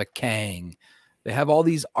Doom. They have a Kang. They have all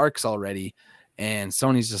these arcs already, and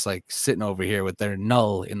Sony's just like sitting over here with their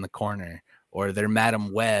Null in the corner, or their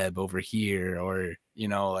Madam Web over here, or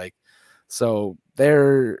like, so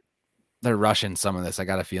they're rushing some of this. I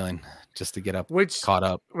got a feeling, just to get caught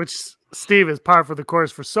up. Which, Steve, is par for the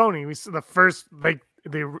course for Sony. We see the first, like,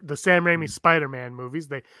 the Sam Raimi Spider-Man movies.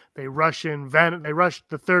 They rush in Venom. They rushed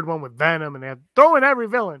the third one with Venom, and they had throw in every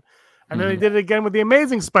villain. And then they did it again with the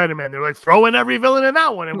Amazing Spider-Man. They're like, throw in every villain in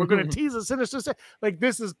that one, and we're going to tease a Sinister Six. Like,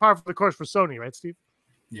 this is par for the course for Sony, right, Steve?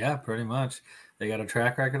 Yeah, pretty much. They got a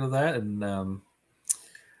track record of that, and I'm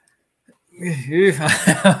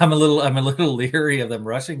a little leery of them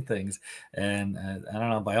rushing things, and I don't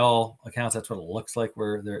know. By all accounts, that's what it looks like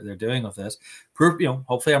they're doing with this.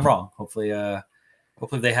 Hopefully I'm wrong. Hopefully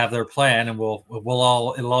they have their plan, and it'll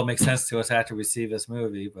all make sense to us after we see this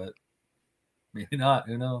movie. But maybe not.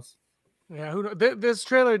 Who knows? Yeah, who knows? This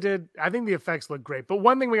trailer did. I think the effects look great. But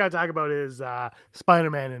one thing we got to talk about is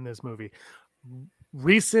Spider-Man in this movie.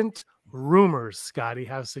 Recent rumors, Scotty,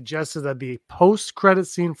 have suggested that the post-credit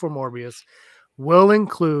scene for Morbius will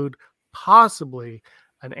include possibly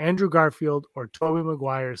an Andrew Garfield or Tobey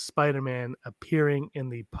Maguire Spider-Man appearing in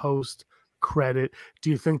the post-credit. Do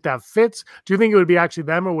you think that fits? Do you think it would be actually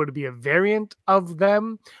them, or would it be a variant of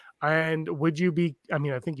them? And would you be, I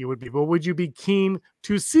mean, I think you would be, but would you be keen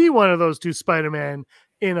to see one of those two Spider-Man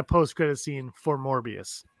in a post-credit scene for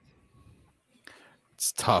Morbius?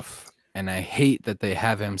 It's tough. And I hate that they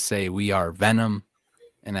have him say, "We are Venom."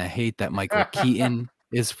 And I hate that Michael Keaton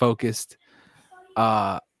is focused.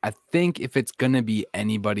 I think if it's going to be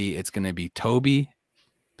anybody, it's going to be Toby,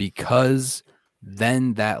 because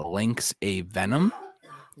then that links a Venom.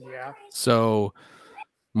 Yeah. So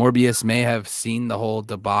Morbius may have seen the whole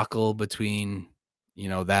debacle between,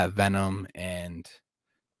 that Venom and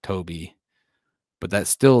Toby, but that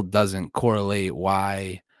still doesn't correlate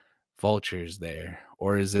why Vulture's there.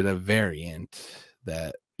 Or is it a variant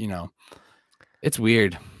that, it's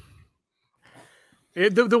weird.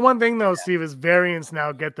 The one thing, though, Steve, is variants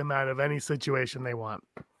now get them out of any situation they want.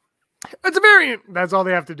 It's a variant. That's all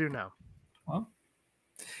they have to do now. Well,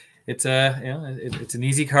 it's it's an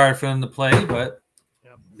easy card for them to play, but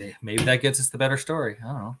maybe that gets us the better story. I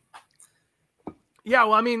don't know. Yeah,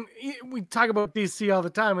 well, I mean, we talk about DC all the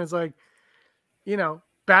time. It's like,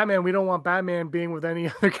 Batman, we don't want Batman being with any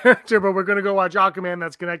other character, but we're going to go watch Aquaman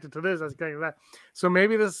that's connected to this, that's connected to that. So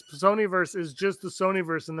maybe this Sonyverse is just the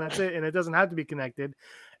Sonyverse, and that's it, and it doesn't have to be connected.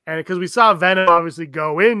 And because we saw Venom obviously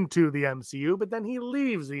go into the MCU, but then he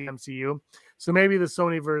leaves the MCU. So maybe the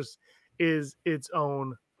Sonyverse is its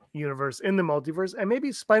own universe in the multiverse, and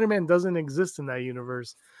maybe Spider-Man doesn't exist in that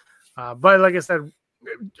universe. But like I said,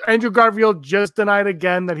 Andrew Garfield just denied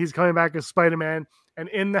again that he's coming back as Spider-Man. And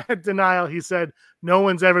in that denial, he said, "No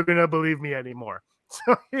one's ever going to believe me anymore."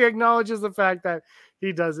 So he acknowledges the fact that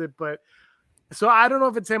he does it. But so I don't know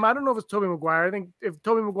if it's him. I don't know if it's Tobey Maguire. I think if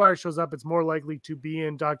Tobey Maguire shows up, it's more likely to be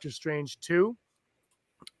in Doctor Strange 2.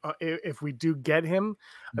 If we do get him,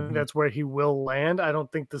 I think that's where he will land. I don't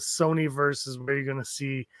think the Sonyverse is where you're going to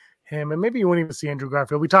see him. And maybe you won't even see Andrew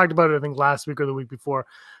Garfield. We talked about it, I think, last week or the week before.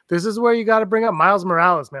 This is where you got to bring up Miles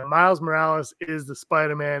Morales, man. Miles Morales is the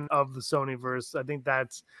Spider-Man of the Sonyverse. I think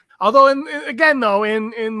that's, although in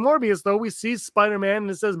Morbius, though, we see Spider-Man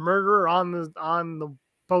and it says murderer on the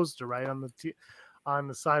poster, right? On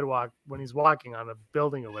the sidewalk when he's walking on a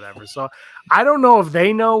building or whatever. So I don't know if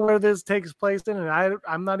they know where this takes place in, and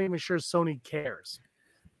I'm not even sure Sony cares.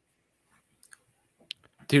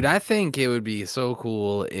 Dude, I think it would be so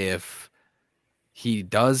cool if he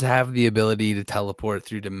does have the ability to teleport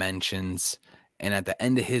through dimensions, and at the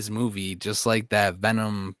end of his movie, just like that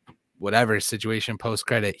Venom whatever situation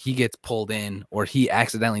post-credit, he gets pulled in, or he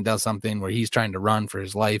accidentally does something where he's trying to run for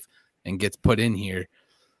his life and gets put in here.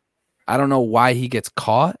 I don't know why he gets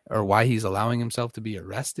caught or why he's allowing himself to be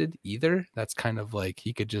arrested either. That's kind of like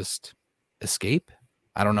he could just escape.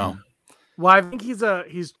 I don't know. Well, I think he's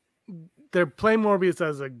they're playing Morbius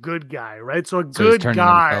as a good guy, right? So a So he's good turning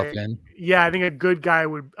guy, himself in. yeah, I think a good guy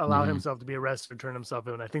would allow Mhm. himself to be arrested, turn himself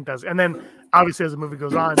in. I think that's, and then obviously as the movie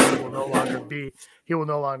goes on, he will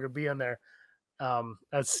no longer be in there.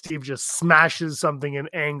 As Steve just smashes something in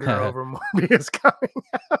anger over Morbius coming.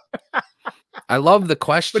 I love the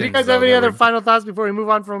question. But do you guys have any other final thoughts before we move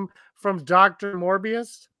on from Dr.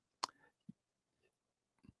 Morbius?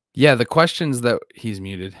 Yeah, the questions that he's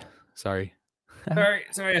muted. Sorry.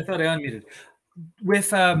 Sorry, I thought I unmuted. With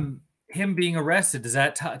him being arrested, does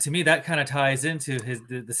that to me that kind of ties into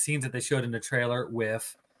the scenes that they showed in the trailer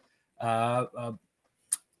with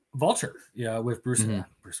Vulture, with Bruce Willis,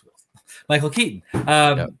 Michael Keaton.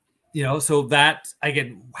 You know, so that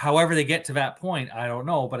again, however they get to that point, I don't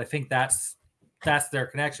know, but I think that's their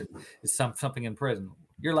connection is something in prison.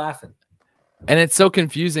 You're laughing, and it's so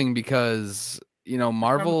confusing because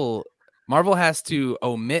Marvel has to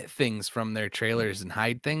omit things from their trailers and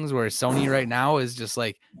hide things, whereas Sony right now is just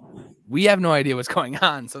like, we have no idea what's going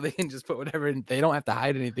on, so they can just put whatever in. They don't have to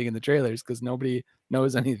hide anything in the trailers because nobody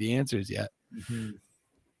knows any of the answers yet. Mm-hmm.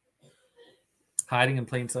 Hiding in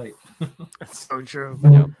plain sight. That's so true.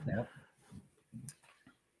 Yep.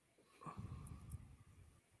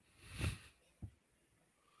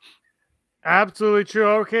 Absolutely true.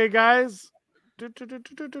 Okay, guys.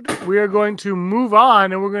 We are going to move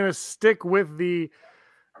on, and we're going to stick with the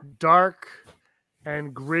dark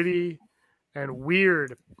and gritty and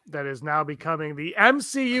weird that is now becoming the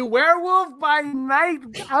MCU Werewolf by Night.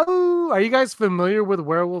 Oh, are you guys familiar with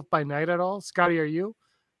Werewolf by Night at all? Scotty, are you?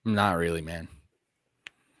 Not really, man.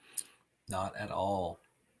 Not at all.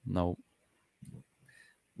 No.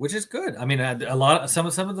 Which is good. I mean, some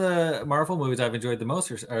of the Marvel movies I've enjoyed the most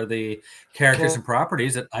are the characters and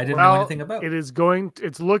properties that I didn't know anything about.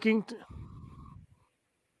 It's looking.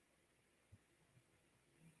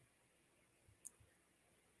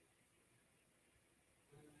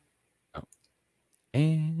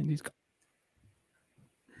 And he's gone.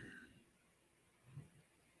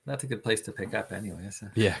 That's a good place to pick up, anyway. So.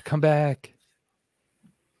 Yeah, come back.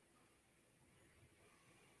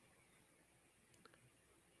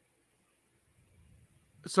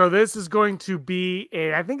 So this is going to be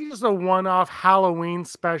I think it's just a one-off Halloween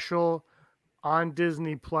special on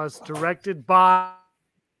Disney Plus, directed by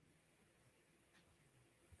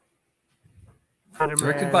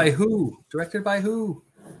Directed by who?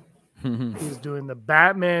 He's doing the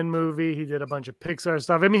Batman movie. He did a bunch of Pixar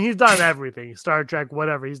stuff. I mean, he's done everything. Star Trek,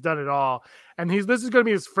 whatever. He's done it all. And this is going to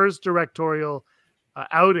be his first directorial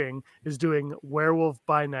outing, is doing Werewolf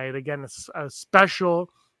by Night. Again, a special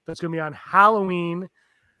that's going to be on Halloween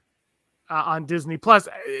on Disney Plus.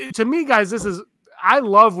 To me, guys, I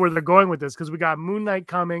love where they're going with this, because we got Moon Knight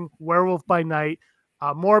coming, Werewolf by Night,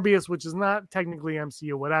 Morbius, which is not technically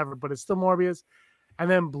MCU, whatever, but it's still Morbius. And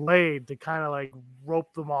then Blade to kind of like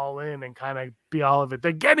rope them all in and kind of be all of it.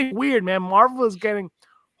 They're getting weird, man. Marvel is getting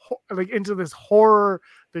like into this horror,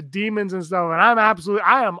 the demons and stuff. And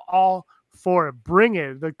I am all for it. Bring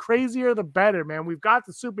it. The crazier, the better, man. We've got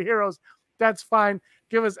the superheroes. That's fine.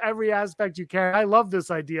 Give us every aspect you can. I love this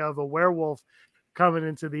idea of a werewolf coming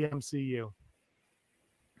into the MCU.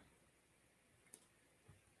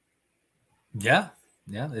 Yeah.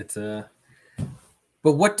 It's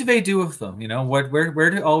But what do they do with them? Where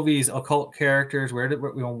do all these occult characters?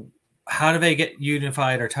 How do they get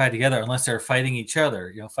unified or tied together unless they're fighting each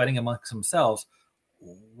other? Fighting amongst themselves.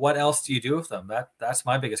 What else do you do with them? That's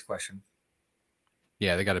my biggest question.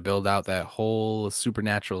 Yeah, they got to build out that whole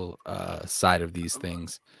supernatural side of these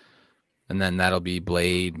things, and then that'll be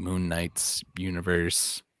Blade, Moon Knight's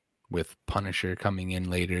universe with Punisher coming in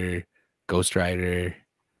later, Ghost Rider.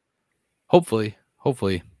 Hopefully.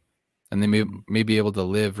 And they may be able to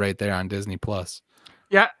live right there on Disney Plus.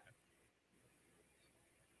 Yeah.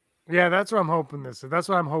 Yeah, that's what I'm hoping this is.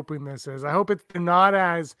 I hope it's not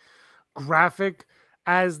as graphic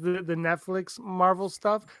as the Netflix Marvel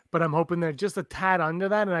stuff, but I'm hoping they're just a tad under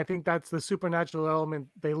that. And I think that's the supernatural element.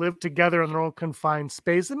 They live together in their own confined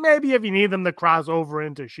space. And maybe if you need them to cross over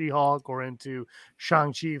into She-Hulk or into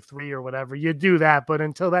Shang-Chi 3 or whatever, you do that. But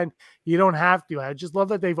until then, you don't have to. I just love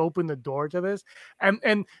that they've opened the door to this.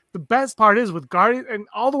 And the best part is with Guardians, and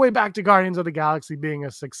all the way back to Guardians of the Galaxy being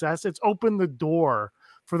a success, it's opened the door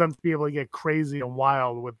for them to be able to get crazy and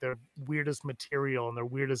wild with their weirdest material and their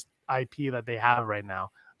weirdest IP that they have right now.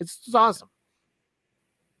 It's awesome.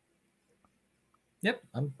 Yep,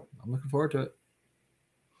 I'm looking forward to it.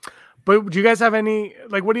 But do you guys have any,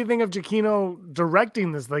 like, what do you think of Giacchino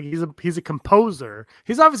directing this? Like, he's a composer.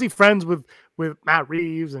 He's obviously friends with Matt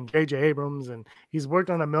Reeves and J.J. Abrams, and he's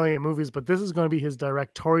worked on a million movies, but this is going to be his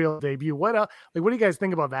directorial debut. What else? Like, what do you guys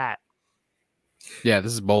think about that? Yeah,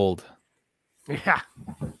 this is bold. Yeah.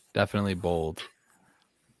 Definitely bold.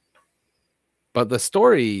 But the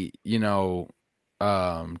story, you know,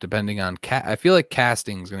 depending on I feel like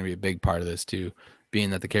casting is going to be a big part of this too, being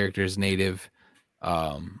that the character is native.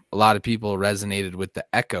 A lot of people resonated with the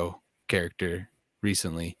Echo character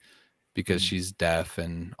recently because she's deaf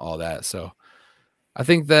and all that. So I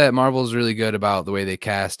think that Marvel is really good about the way they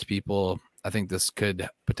cast people. I think this could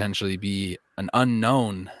potentially be an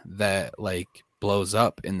unknown that like blows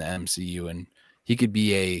up in the MCU, and he could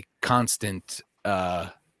be a constant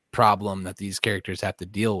problem that these characters have to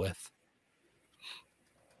deal with.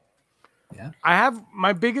 Yeah. I have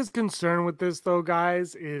my biggest concern with this though,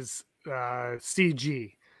 guys, is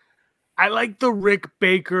CG. I like the Rick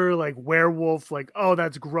Baker like werewolf, like, oh,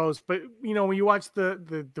 that's gross. But you know, when you watch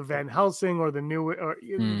the Van Helsing or the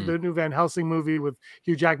new Van Helsing movie with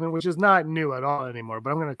Hugh Jackman, which is not new at all anymore,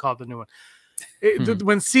 but I'm gonna call it the new one.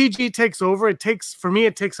 When CG takes over, it takes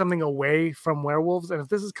something away from werewolves. And if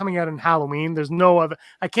this is coming out in Halloween, there's no other.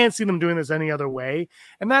 I can't see them doing this any other way.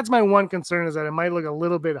 And that's my one concern, is that it might look a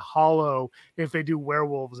little bit hollow if they do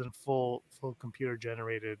werewolves in full computer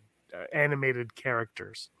generated animated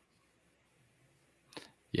characters.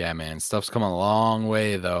 Yeah, man, stuff's come a long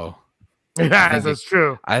way though. Yeah, that's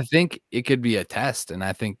true. I think it could be a test, and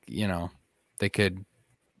I think, you know, it could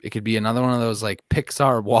be another one of those like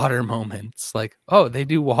Pixar water moments, like, oh, they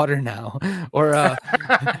do water now. Or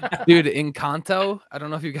dude, Encanto, I don't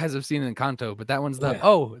know if you guys have seen Encanto, but that one's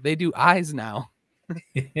oh, they do eyes now.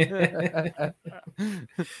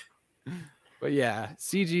 But yeah,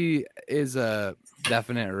 CG is a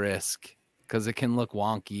definite risk because it can look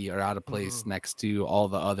wonky or out of place next to all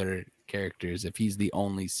the other characters if he's the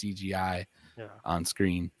only CGI on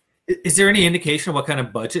screen. Is there any indication of what kind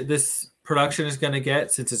of budget this production is going to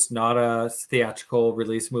get, since it's not a theatrical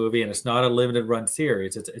release movie and it's not a limited run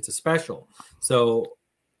series? It's a special. So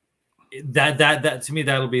that to me,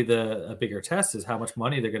 that'll be a bigger test, is how much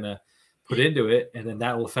money they're going to put into it, and then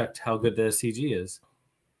that will affect how good the CG is.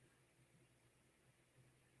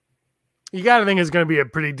 You got to think it's going to be a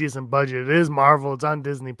pretty decent budget. It is Marvel. It's on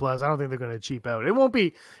Disney Plus. I don't think they're going to cheap out. It won't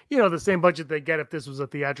be, you know, the same budget they get if this was a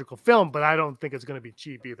theatrical film, but I don't think it's going to be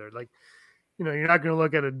cheap either. Like, you know, you're not going to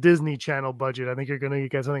look at a Disney Channel budget. I think you're going to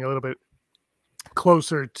get something a little bit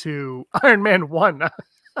closer to Iron Man 1.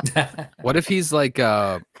 What if he's like,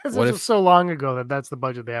 what if so long ago that's the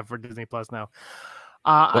budget they have for Disney Plus now?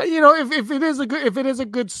 You know, if it is a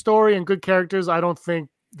good story and good characters, I don't think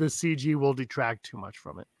the CG will detract too much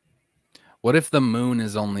from it. What if the moon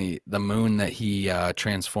that he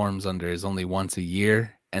transforms under is only once a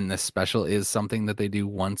year, and the special is something that they do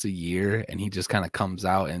once a year, and he just kind of comes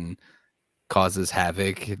out and causes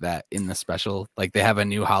havoc that in the special, like they have a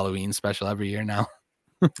new Halloween special every year now.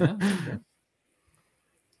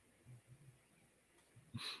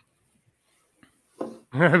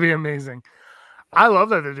 That'd be amazing. I love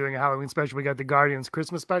that they're doing a Halloween special. We got the Guardians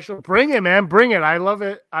Christmas special. Bring it, man. Bring it. I love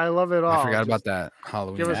it. I love it all. I forgot about that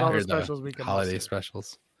Halloween. Give us all the specials we can. Holiday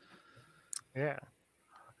specials. Yeah.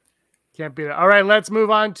 Can't beat it. All right, let's move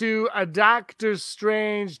on to a Doctor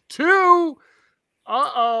Strange 2.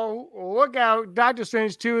 Uh-oh. Look out. Doctor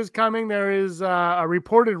Strange 2 is coming. There is a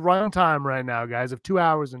reported runtime right now, guys, of 2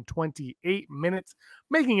 hours and 28 minutes,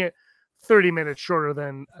 making it 30 minutes shorter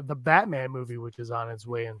than the Batman movie, which is on its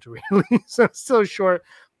way into release. So it's still short.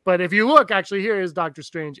 But if you look, actually, here is Doctor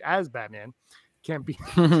Strange as Batman. Can't be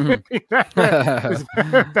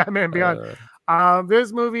Batman Beyond.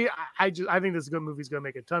 This movie, I think this movie is going to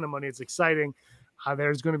make a ton of money. It's exciting.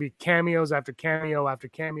 There's going to be cameos after cameo after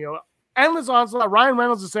cameo. Endless onslaught. Ryan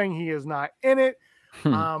Reynolds is saying he is not in it.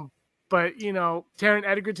 But, you know, Taron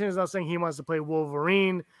Egerton is not saying he wants to play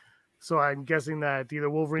Wolverine. So I'm guessing that either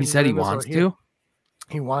Wolverine. He said he wants to.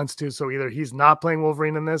 He wants to. So either he's not playing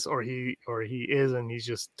Wolverine in this, or he is, and he's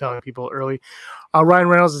just telling people early. Ryan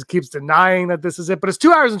Reynolds keeps denying that this is it, but it's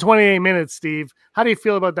 2 hours and 28 minutes. Steve, how do you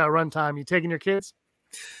feel about that runtime? You taking your kids?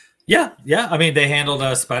 Yeah. I mean, they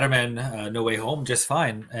handled Spider-Man No Way Home just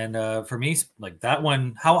fine, and for me, like that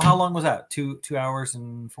one, how long was that? 2 hours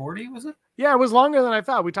and 40 was it? Yeah, it was longer than I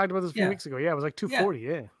thought. We talked about this a few weeks ago. Yeah, it was like 2:40.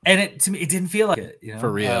 Yeah, and to me, it didn't feel like it. You know?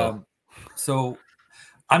 For real. So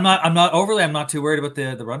I'm not too worried about the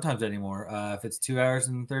runtimes anymore. If it's 2 hours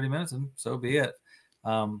and 30 minutes, and so be it.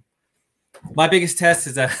 My biggest test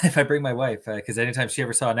is that if I bring my wife, because anytime she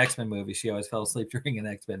ever saw an X-Men movie, she always fell asleep during an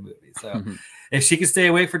X-Men movie. So if she can stay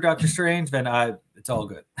awake for Doctor Strange, then it's all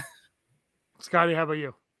good. Scotty, how about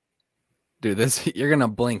you? Dude, you're gonna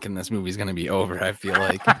blink and this movie's gonna be over. I feel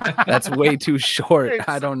like that's way too short.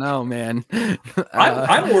 I don't know, man.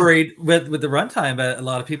 I'm worried with the runtime, but a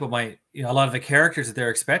lot of people might, a lot of the characters that they're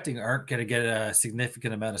expecting aren't going to get a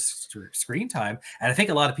significant amount of screen time, and I think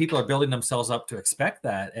a lot of people are building themselves up to expect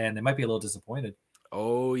that, and they might be a little disappointed.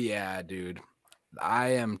 Oh yeah, dude,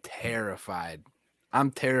 I am terrified. I'm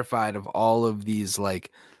terrified of all of these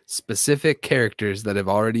like specific characters that have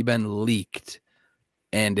already been leaked,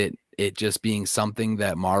 and it just being something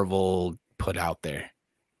that Marvel put out there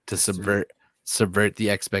to subvert the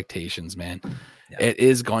expectations, man. Yeah. It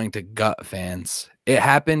is going to gut fans. It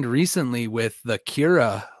happened recently with the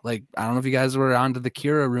Kira. Like, I don't know if you guys were onto the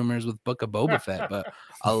Kira rumors with Book of Boba Fett, but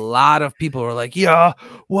a lot of people were like, yeah,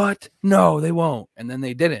 what? No, they won't. And then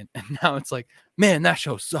they didn't. And now it's like, man, that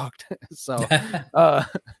show sucked. So,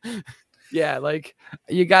 yeah, like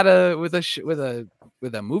you gotta with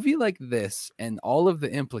a movie like this and all of the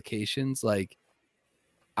implications, like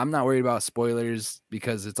I'm not worried about spoilers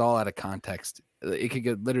because it's all out of context. It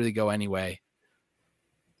could literally go any way.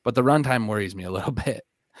 But the runtime worries me a little bit.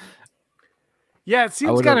 Yeah, it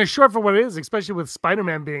seems kind of short for what it is, especially with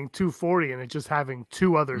Spider-Man being 240 and it just having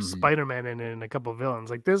two other Spider-Man in it and a couple of villains.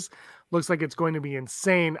 Like this looks like it's going to be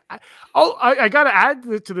insane. I got to add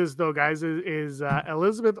to this though, guys. Is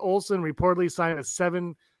Elizabeth Olsen reportedly signed a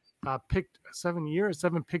seven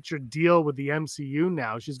picture deal with the MCU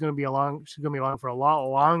now. She's going to be along for a lot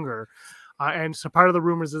longer. And so part of the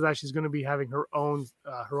rumors is that she's going to be having her own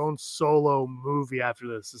solo movie after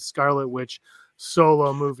this, the Scarlet Witch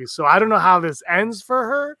solo movie. So I don't know how this ends for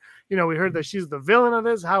her. We heard that she's the villain of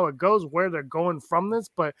this, how it goes, where they're going from this.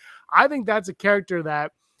 But I think that's a character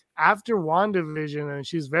that after WandaVision, and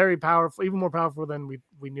she's very powerful, even more powerful than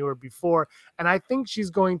we knew her before. And I think she's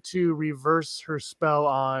going to reverse her spell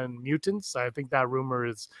on mutants. I think that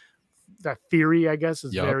theory, I guess,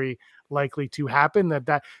 is very likely to happen,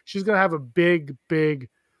 that she's going to have a big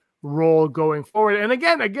role going forward. And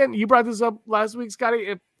again, you brought this up last week,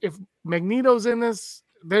 Scotty. If Magneto's in this,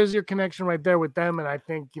 there's your connection right there with them. And I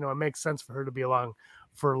think, it makes sense for her to be along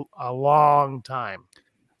for a long time.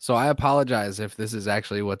 So I apologize if this is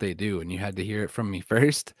actually what they do and you had to hear it from me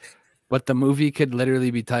first, but the movie could literally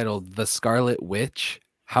be titled The Scarlet Witch,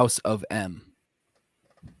 House of M.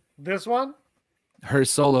 This one? Her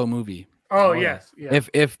solo movie. Oh yes. Yeah.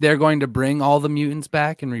 If they're going to bring all the mutants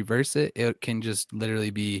back and reverse it, it can just literally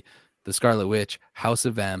be The Scarlet Witch, House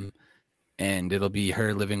of M, and it'll be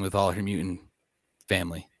her living with all her mutant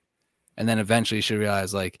family. And then eventually she'll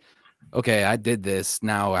realize, like, okay, I did this.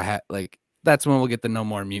 Now I have, like, that's when we'll get the no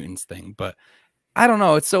more mutants thing. But I don't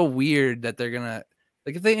know. It's so weird that they're gonna,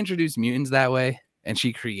 like, if they introduce mutants that way and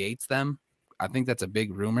she creates them, I think that's a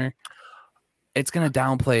big rumor. It's gonna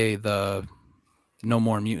downplay the No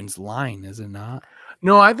More Mutants line, is it not?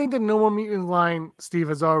 No, I think the No More Mutants line, Steve,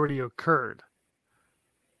 has already occurred.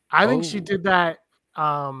 I think she did that.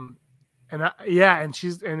 And in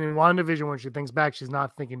WandaVision, when she thinks back, she's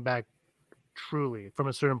not thinking back truly from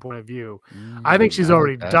a certain point of view. I think she's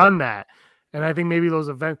already done that. And I think maybe those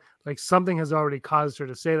events, like something has already caused her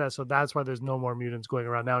to say that. So that's why there's no more mutants going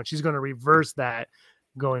around now. And she's going to reverse that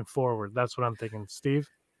going forward. That's what I'm thinking. Steve?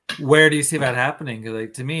 Where do you see that happening?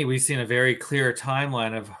 Like, to me, we've seen a very clear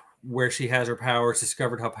timeline of where she has her powers,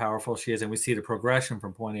 discovered how powerful she is, and we see the progression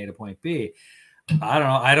from point A to point B. I don't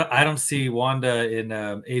know. I don't see Wanda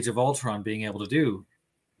in Age of Ultron being able to do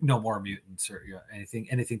no more mutants or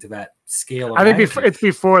anything to that scale. I think it's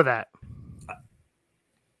before that.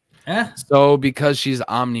 So because she's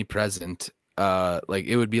omnipresent, like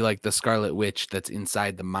it would be like the Scarlet Witch that's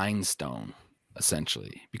inside the Mind Stone,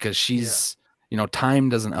 essentially, because she's time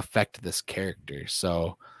doesn't affect this character.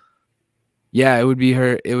 So yeah, it would be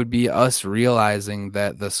her. It would be us realizing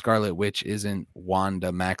that the Scarlet Witch isn't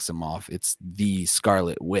Wanda Maximoff. It's the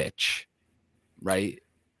Scarlet Witch, right?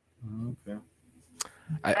 Okay.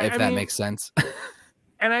 If that makes sense.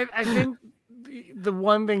 And I think the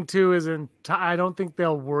one thing too is I don't think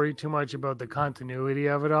they'll worry too much about the continuity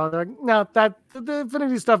of it all. They're like, no, that the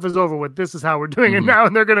Infinity stuff is over with. This is how we're doing it now,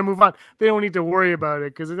 and they're going to move on. They don't need to worry about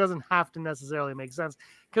it because it doesn't have to necessarily make sense.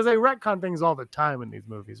 Because they retcon things all the time in these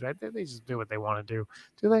movies, right? They just do what they want to do.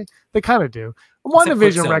 Do they? They kind of do.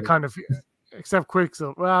 WandaVision retconned except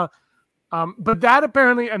Quicksilver. Well, but that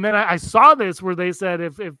apparently, and then I saw this where they said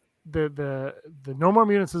if the No More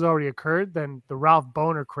Mutants has already occurred, then the Ralph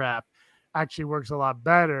Boner crap actually works a lot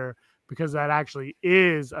better because that actually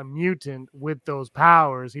is a mutant with those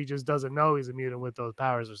powers. He just doesn't know he's a mutant with those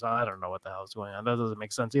powers or something. I don't know what the hell is going on. That doesn't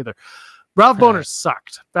make sense either. Ralph Boner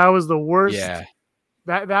sucked. That was the worst. Yeah.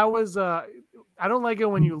 That was I don't like it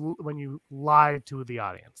when you lie to the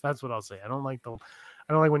audience. That's what I'll say. I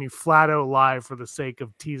I don't like when you flat out lie for the sake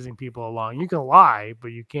of teasing people along. You can lie, but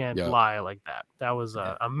you can't Yep. lie like that. That was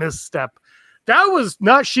a misstep. That was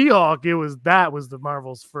not She-Hulk. That was the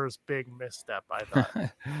Marvel's first big misstep, I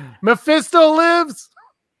thought. Mephisto lives.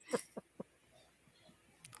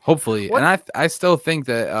 Hopefully. What? And I still think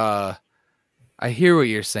that I hear what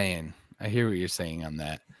you're saying. I hear what you're saying on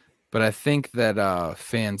that. But I think that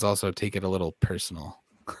fans also take it a little personal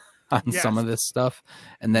on some of this stuff.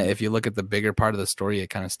 And that if you look at the bigger part of the story, it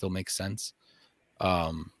kind of still makes sense.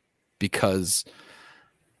 Because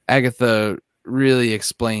Agatha really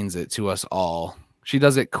explains it to us all. She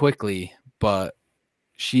does it quickly, but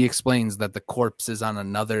she explains that the corpse is on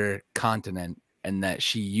another continent and that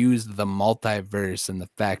she used the multiverse and the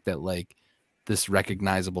fact that like this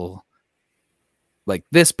recognizable, like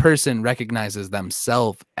this person recognizes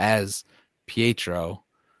themselves as Pietro,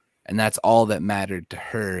 and that's all that mattered to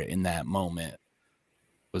her in that moment,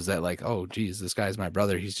 was that like, oh geez, this guy's my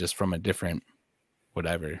brother, he's just from a different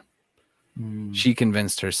whatever. She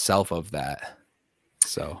convinced herself of that.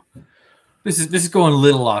 So this is going a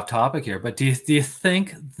little off topic here, but do you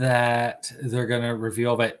think that they're going to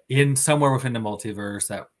reveal that in somewhere within the multiverse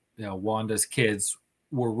that, you know, Wanda's kids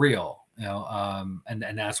were real, you know,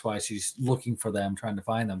 and that's why she's looking for them, trying to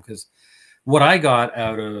find them? Because what I got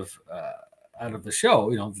out of the show,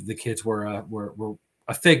 you know, the kids were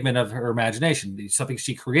a figment of her imagination, something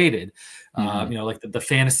she created, you know, like the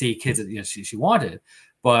fantasy kids that, you know, she wanted,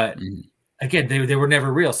 but. Again, they were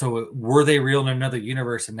never real. So were they real in another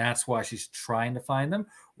universe, and that's why she's trying to find them?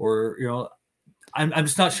 Or, you know, I'm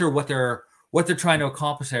just not sure what they're trying to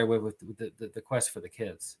accomplish there with the quest for the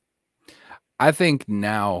kids. I think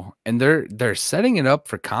now, and they're setting it up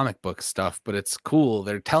for comic book stuff, but it's cool.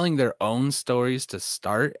 They're telling their own stories to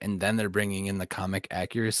start, and then they're bringing in the comic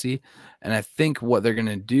accuracy. And I think what they're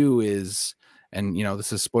gonna do is, and you know,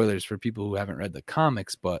 this is spoilers for people who haven't read the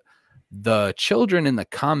comics, but the children in the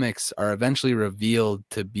comics are eventually revealed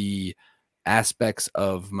to be aspects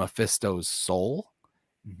of Mephisto's soul.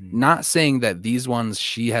 Not saying that these ones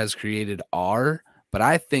she has created are, but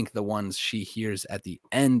I think the ones she hears at the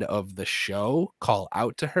end of the show call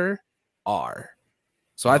out to her are.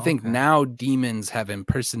 So I think now demons have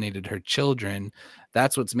impersonated her children.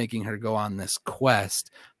 That's what's making her go on this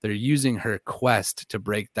quest. They're using her quest to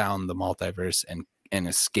break down the multiverse and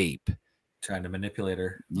escape. Trying to manipulate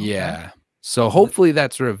her. Yeah. So hopefully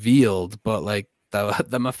that's revealed, but like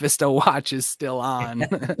the Mephisto watch is still on.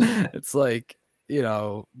 It's like, you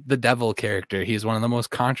know, the devil character. He's one of the most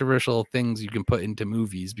controversial things you can put into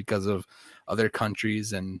movies because of other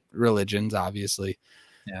countries and religions, obviously.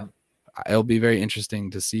 Yeah. It'll be very interesting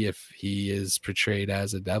to see if he is portrayed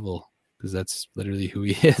as a devil, because that's literally who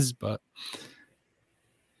he is. But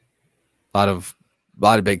a lot of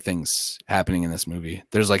big things happening in this movie.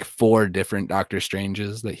 There's like 4 different Doctor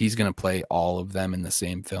Stranges that he's going to play all of them in the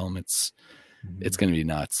same film. It's going to be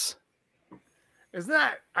nuts. Is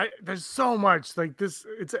that there's so much like this.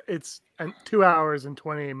 It's 2 hours and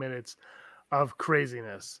 28 minutes of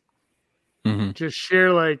craziness. Just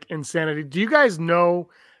sheer like insanity. Do you guys know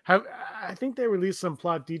I think they released some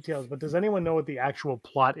plot details, but does anyone know what the actual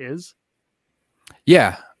plot is?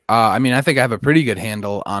 Yeah. I mean, I think I have a pretty good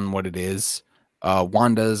handle on what it is.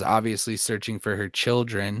 Wanda's obviously searching for her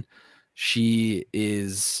children. She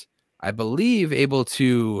is, I believe, able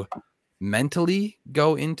to mentally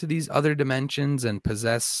go into these other dimensions and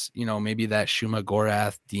possess, you know, maybe that Shuma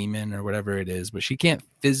Gorath demon or whatever it is, but she can't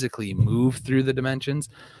physically move through the dimensions.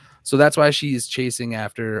 So that's why she's chasing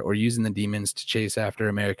after, or using the demons to chase after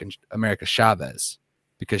America Chavez,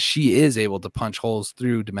 because she is able to punch holes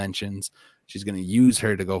through dimensions. She's going to use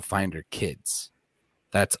her to go find her kids.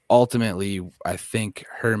 That's ultimately, I think,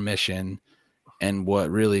 her mission, and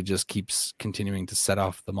what really just keeps continuing to set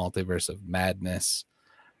off the multiverse of madness.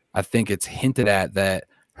 I think it's hinted at that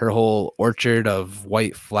her whole orchard of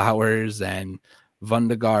white flowers and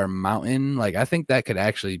Vundagar Mountain, like I think that could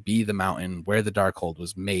actually be the mountain where the Darkhold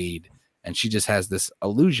was made, and she just has this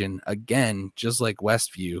illusion again, just like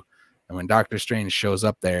Westview. And when Doctor Strange shows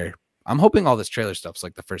up there, I'm hoping all this trailer stuff's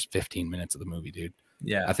like the first 15 minutes of the movie, dude.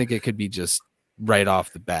 Yeah, I think it could be just right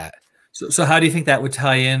off the bat. So how do you think that would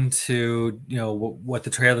tie into, you know, what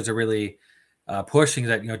the trailers are really pushing?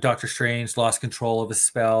 That, you know, Doctor Strange lost control of his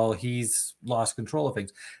spell, he's lost control of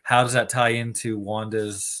things. How does that tie into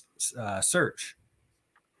Wanda's search?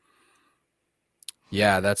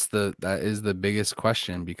 Yeah, that is the biggest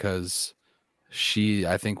question, because she,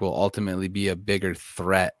 I think, will ultimately be a bigger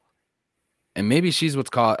threat. And maybe she's what's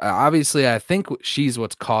obviously, I think she's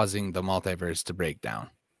what's causing the multiverse to break down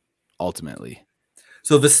ultimately.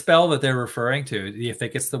 So the spell that they're referring to, do you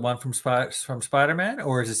think it's the one from Spider-Man,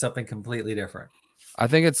 or is it something completely different? I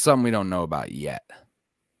think it's something we don't know about yet.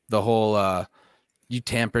 The whole you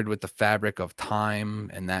tampered with the fabric of time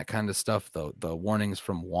and that kind of stuff, the warnings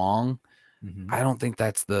from Wong. I don't think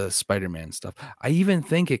that's the Spider-Man stuff. I even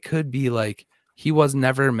think it could be like he was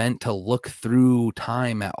never meant to look through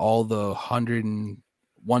time at all the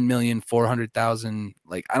 101,400,000.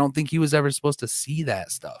 Like, I don't think he was ever supposed to see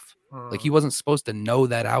that stuff. Like, he wasn't supposed to know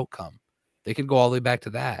that outcome. They could go all the way back to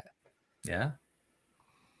that. Yeah.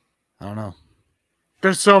 I don't know.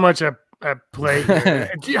 There's so much at play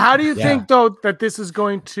here. How do you think, though, that this is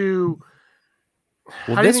going to...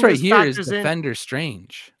 Well, this right here is Defender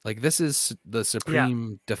Strange. Like, this is the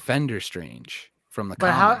Supreme Defender Strange from the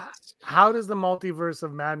comics. How does the multiverse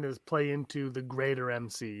of madness play into the greater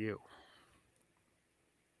MCU?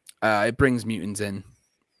 It brings mutants in,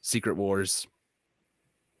 Secret Wars.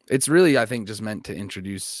 It's really, I think, just meant to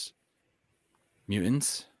introduce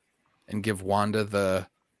mutants and give Wanda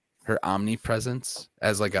her omnipresence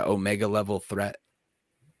as like an Omega level threat.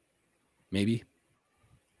 What?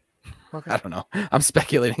 Okay. I don't know. I'm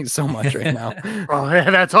speculating so much right now. Well,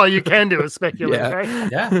 that's all you can do is speculate,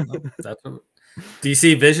 right? Yeah. That's what... Do you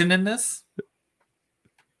see Vision in this?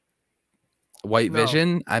 White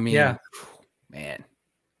Vision? I mean, man, it'd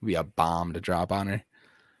be a bomb to drop on her.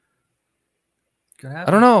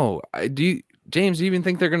 I don't know. James, do you even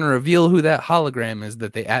think they're going to reveal who that hologram is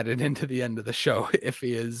that they added into the end of the show if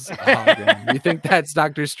he is a hologram? Do you think that's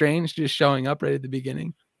Doctor Strange just showing up right at the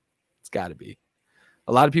beginning? It's got to be.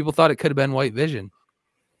 A lot of people thought it could have been White Vision.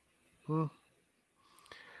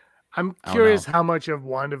 I'm curious how much of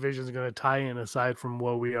WandaVision is going to tie in aside from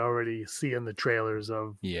what we already see in the trailers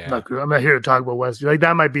of. Yeah. Look, I'm not here to talk about Westview. Like,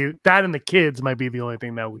 that and the kids might be the only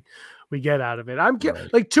thing that we get out of it.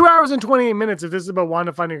 Like 2 hours and 28 minutes. If this is about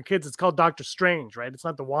Wanda finding her kids, it's called Doctor Strange, right? It's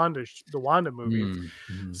not the Wanda movie.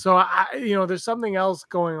 So there's something else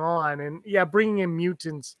going on, and bringing in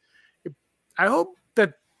mutants. I hope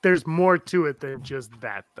that there's more to it than just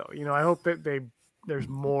that, though. I hope that there's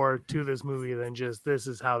more to this movie than just this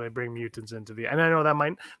is how they bring mutants into the. And I know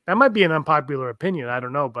that might be an unpopular opinion. I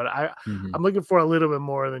don't know, but I'm looking for a little bit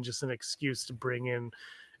more than just an excuse to bring in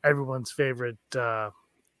everyone's favorite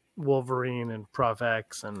Wolverine and Prof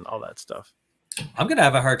X and all that stuff. I'm gonna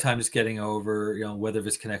have a hard time just getting over, whether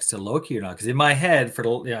this connects to Loki or not. Because in my head, as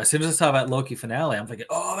soon as I saw that Loki finale, I'm thinking,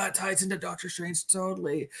 oh, that ties into Doctor Strange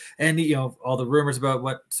totally. And all the rumors about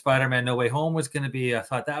what Spider-Man No Way Home was going to be, I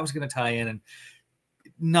thought that was going to tie in, and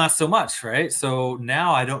not so much, right? So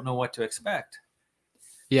now I don't know what to expect.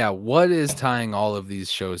 Yeah, what is tying all of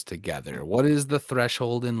these shows together? What is the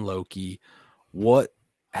threshold in Loki? What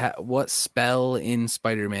spell in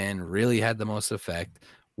Spider-Man really had the most effect?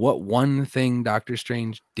 What one thing Doctor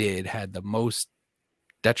Strange did had the most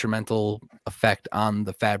detrimental effect on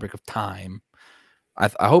the fabric of time?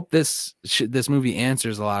 I hope this movie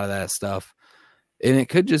answers a lot of that stuff, and it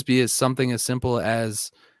could just be something as simple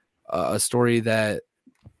as a story that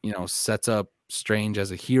sets up Strange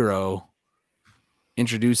as a hero,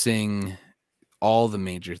 introducing all the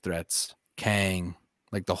major threats, Kang,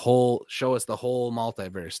 like show us the whole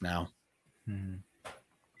multiverse now.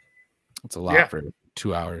 It's a lot for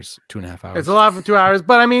 2 hours, 2.5 hours. It's a lot for 2 hours,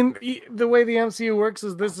 but I mean, the way the MCU works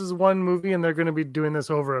is this is one movie and they're going to be doing this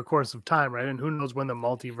over a course of time, right? And who knows when the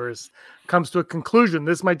multiverse comes to a conclusion.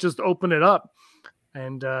 This might just open it up,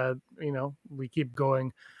 and we keep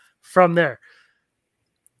going from there.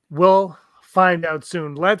 We'll find out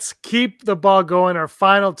soon. Let's keep the ball going. Our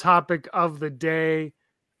final topic of the day.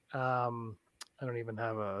 I don't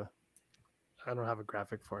have a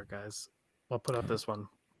graphic for it, guys. I'll put up this one.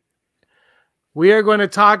 We are going to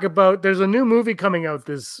talk about, there's a new movie coming out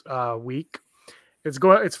this week.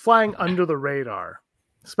 It's flying under the radar,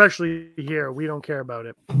 especially here. We don't care about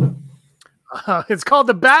it. It's called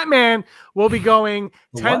The Batman. We'll be going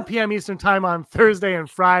 10 p.m. Eastern time on Thursday and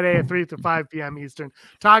Friday at 3 to 5 p.m. Eastern.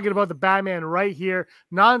 Talking about The Batman right here.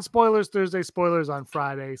 Non-spoilers Thursday, spoilers on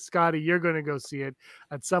Friday. Scotty, you're going to go see it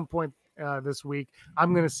at some point this week.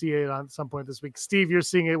 I'm going to see it on some point this week. Steve, you're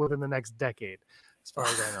seeing it within the next decade, as far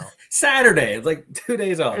as I know. Saturday. It's like 2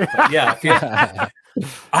 days off. But yeah.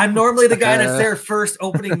 I'm normally the guy that's there first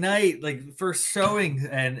opening night, like first showing,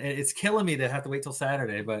 and it's killing me to have to wait till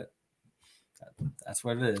Saturday, but that's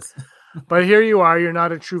what it is. But here you are. You're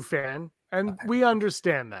not a true fan. And we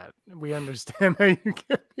understand that. We understand that you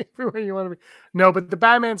can't be everywhere you want to be. No, but The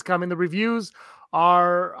Batman's coming. The reviews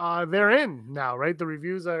are they're in now, right? The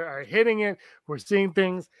reviews are hitting it. We're seeing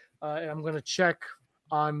things. And I'm going to check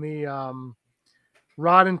on the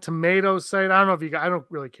Rotten Tomatoes site. I don't know if I don't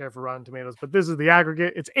really care for Rotten Tomatoes, but this is the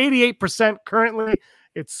aggregate. It's 88% currently.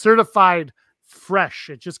 It's certified fresh.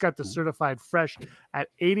 It just got the certified fresh at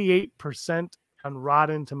 88%. on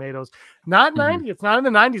Rotten Tomatoes. Not 90. It's not in the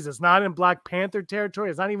 90s. It's not in Black Panther territory.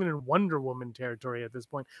 It's not even in Wonder Woman territory at this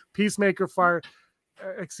point. Peacemaker far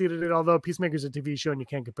exceeded it, although Peacemaker's a TV show and you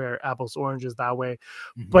can't compare apples to oranges that way.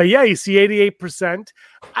 But yeah, you see 88%.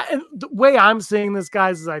 And the way I'm seeing this,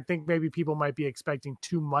 guys, is I think maybe people might be expecting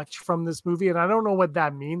too much from this movie. And I don't know what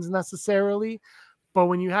that means necessarily. But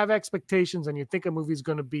when you have expectations and you think a movie's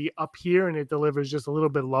going to be up here and it delivers just a little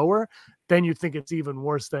bit lower, then you think it's even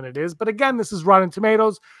worse than it is. But again, this is Rotten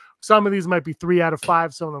Tomatoes. Some of these might be 3 out of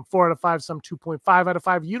 5, some of them 4 out of 5, some 2.5 out of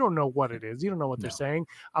 5. You don't know what it is. You don't know what they're saying.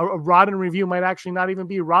 A Rotten review might actually not even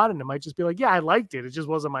be rotten. It might just be like, yeah, I liked it. It just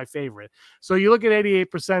wasn't my favorite. So you look at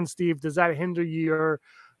 88%, Steve. Does that hinder your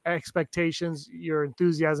expectations, your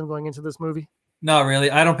enthusiasm going into this movie? Not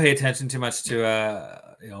really. I don't pay attention too much to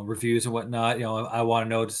reviews and whatnot. I want to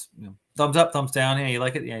know just thumbs up, thumbs down. Yeah, you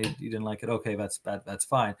like it. Yeah, you didn't like it. Okay, that's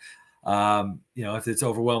fine. If it's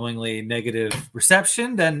overwhelmingly negative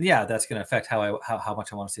reception, then yeah, that's going to affect how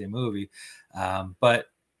much I want to see a movie. But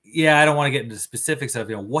yeah, I don't want to get into specifics of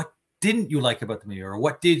what didn't you like about the movie or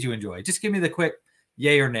what did you enjoy. Just give me the quick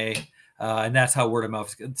yay or nay, and that's how word of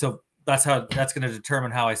mouth. So that's going to determine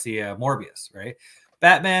how I see Morbius, right?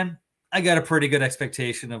 Batman. I got a pretty good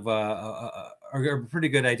expectation of a pretty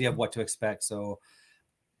good idea of what to expect. So,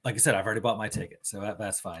 like I said, I've already bought my ticket, so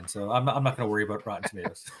that's fine. So I'm not going to worry about Rotten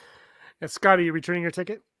Tomatoes. Scott, are you returning your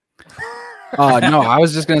ticket? No, I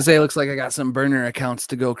was just gonna say, it looks like I got some burner accounts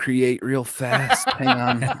to go create real fast. Hang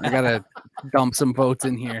on, I gotta dump some votes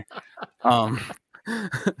in here. But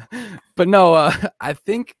no, I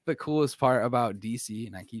think the coolest part about DC,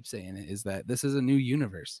 and I keep saying it, is that this is a new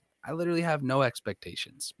universe. I literally have no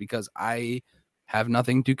expectations because I have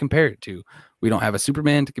nothing to compare it to. We don't have a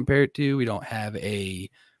Superman to compare it to. We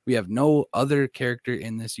have no other character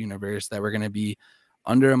in this universe that we're going to be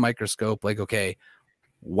under a microscope. Like, okay,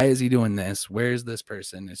 why is he doing this? Where's this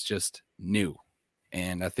person? It's just new.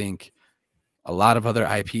 And I think a lot of other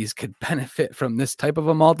IPs could benefit from this type of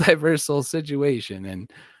a multiversal situation.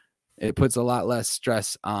 And it puts a lot less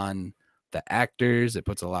stress on the actors. It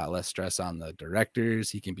puts a lot less stress on the directors.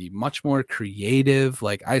 He can be much more creative.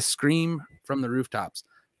 Like, I scream from the rooftops,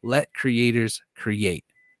 let creators create.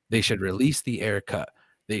 They should release the air cut.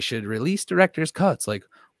 They should release director's cuts. Like,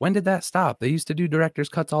 when did that stop? They used to do director's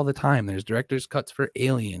cuts all the time. There's director's cuts for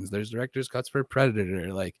Aliens. There's director's cuts for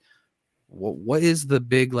Predator. Like, what is the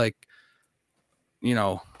big, like, I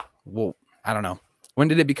don't know. When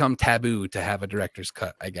did it become taboo to have a director's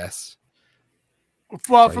cut, I guess?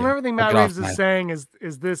 Well, from everything Matt Reeves is saying, is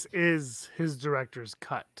this is his director's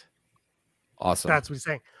cut. Awesome. That's what he's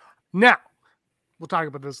saying. Now, we'll talk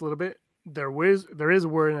about this a little bit. There is a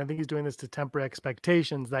word, and I think he's doing this to temper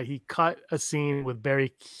expectations, that he cut a scene with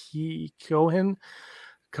Barry Cohen,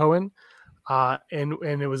 and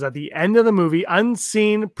it was at the end of the movie,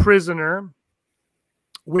 Unseen Prisoner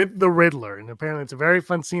with the Riddler, and apparently it's a very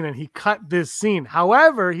fun scene, and he cut this scene.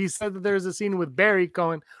 However, he said that there's a scene with Barry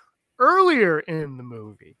Cohen earlier in the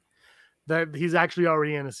movie, that he's actually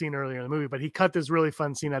already in a scene earlier in the movie, but he cut this really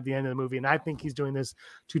fun scene at the end of the movie. And I think he's doing this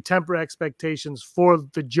to temper expectations for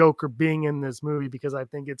the Joker being in this movie, because I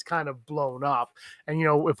think it's kind of blown up. And,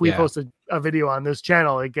 if we post a video on this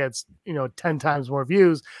channel, it gets, 10 times more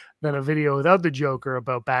views than a video without the Joker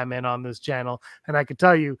about Batman on this channel. And I could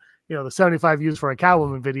tell you, the 75 views for a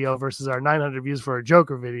Catwoman video versus our 900 views for a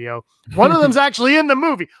Joker video. One of them's actually in the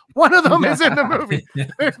movie. One of them is in the movie.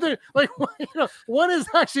 Like, one is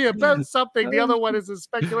actually about something. The other one is a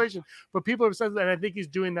speculation. But people have said that, and I think he's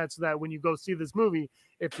doing that so that when you go see this movie,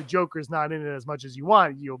 if the Joker's not in it as much as you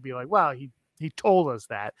want, you'll be like, wow, he told us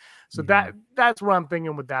that. So that's what I'm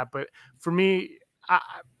thinking with that. But for me,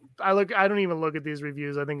 I don't even look at these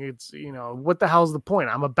reviews. I think it's, what the hell's the point?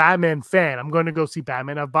 I'm a Batman fan. I'm going to go see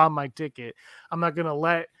Batman. I've bought my ticket. I'm not going to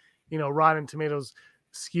let, Rotten Tomatoes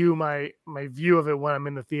skew my view of it when I'm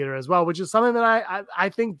in the theater as well, which is something that I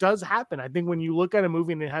think does happen. I think when you look at a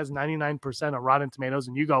movie and it has 99% of Rotten Tomatoes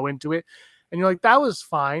and you go into it and you're like, that was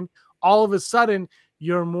fine, all of a sudden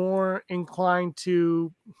you're more inclined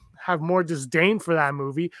to have more disdain for that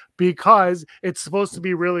movie because it's supposed to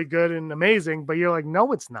be really good and amazing, but you're like,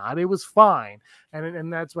 no, it's not. It was fine.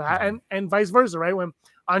 And that's what happened. And vice versa, right? When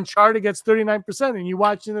Uncharted gets 39% and you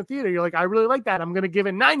watch in the theater, you're like, I really like that. I'm going to give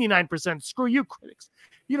it 99%. Screw you, critics.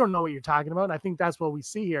 You don't know what you're talking about. And I think that's what we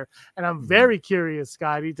see here. And I'm very curious,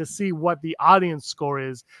 Scotty, to see what the audience score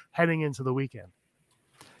is heading into the weekend.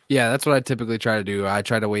 Yeah, that's what I typically try to do. I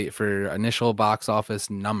try to wait for initial box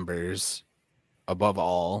office numbers above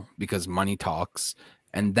all, because money talks,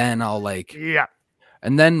 and then I'll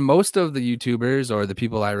and then most of the YouTubers or the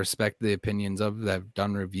people I respect the opinions of that have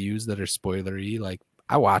done reviews that are spoilery, like,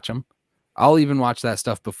 I watch them. I'll even watch that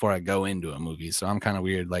stuff before I go into a movie. So I'm kind of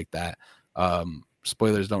weird like that.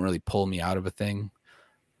 Spoilers don't really pull me out of a thing.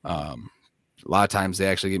 A lot of times they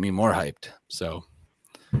actually get me more hyped. So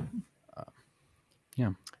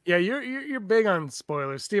yeah, you're big on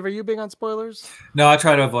spoilers. Steve, are you big on spoilers? No, I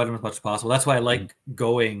try to avoid them as much as possible. That's why I like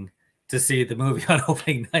going to see the movie on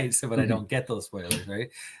opening night, so that I don't get those spoilers, right?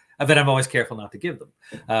 But I'm always careful not to give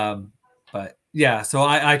them. But yeah, so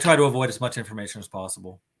I try to avoid as much information as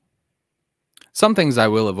possible. Some things I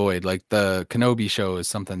will avoid, like the Kenobi show is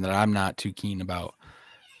something that I'm not too keen about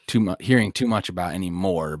hearing too much about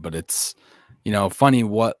anymore, but it's, you know, funny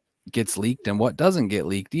what gets leaked and what doesn't get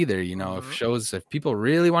leaked either. You know, if people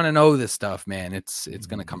really want to know this stuff, man, it's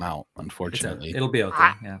going to come out, unfortunately. It'll be out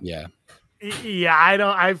there. Yeah. Yeah,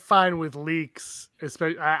 I find with leaks,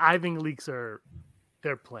 especially, I think leaks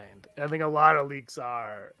they're planned. I think a lot of leaks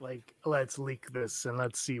are like, let's leak this and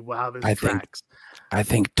let's see how this tracks. I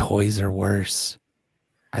think toys are worse.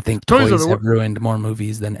 I think toys have ruined more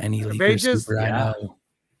movies than any leaker I know.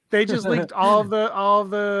 They just leaked all of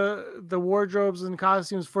the wardrobes and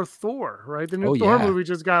costumes for Thor, right? The new Thor movie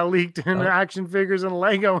just got leaked in action figures and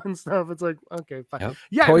Lego and stuff. It's like, okay, fine. Yep.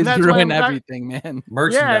 Yeah, toys ruin everything, man.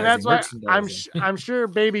 Yeah, and that's why I'm sure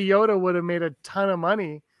Baby Yoda would have made a ton of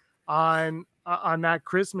money on that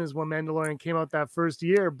Christmas when Mandalorian came out that first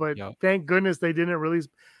year. But thank goodness they didn't release.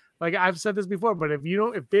 Like I've said this before, but if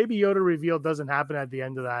Baby Yoda reveal doesn't happen at the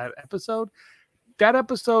end of that episode,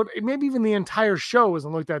 maybe even the entire show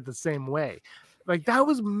isn't looked at the same way. Like that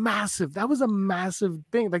was massive. That was a massive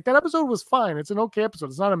thing. Like that episode was fine. It's an okay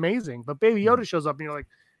episode. It's not amazing, but Baby Yoda shows up and you're like,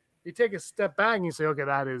 you take a step back and you say, okay,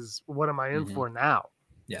 that is, what am I in for now?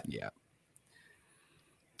 Yeah.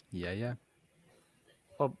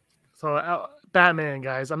 Well, so Batman,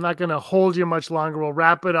 guys, I'm not going to hold you much longer. We'll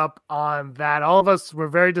wrap it up on that. All of us were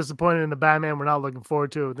very disappointed in the Batman. We're not looking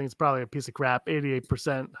forward to it. I think it's probably a piece of crap.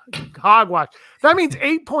 88% hogwash. That means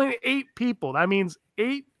 8.8 people. That means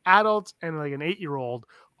 8 adults and like an 8-year-old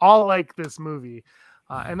all like this movie.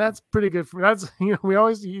 And that's pretty good for me. That's,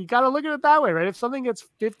 you got to look at it that way, right? If something gets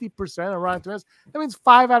 50% of Rotten Tomatoes, that means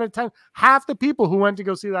 5 out of 10, half the people who went to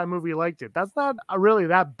go see that movie liked it. That's not really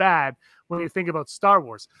that bad when you think about Star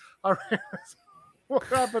Wars. All right. We'll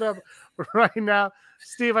wrap it up right now.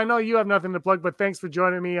 Steve, I know you have nothing to plug, but thanks for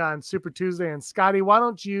joining me on Super Tuesday. And Scotty, why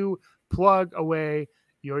don't you plug away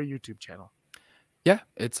your YouTube channel? Yeah,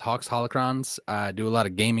 it's Hawks Holocrons. I do a lot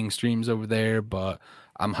of gaming streams over there, but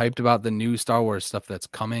I'm hyped about the new Star Wars stuff that's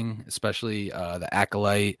coming, especially the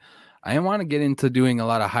Acolyte. I want to get into doing a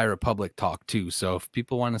lot of High Republic talk too. So if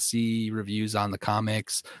people want to see reviews on the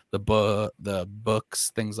comics, the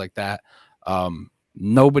books, things like that,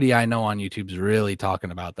 nobody I know on YouTube's really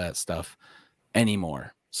talking about that stuff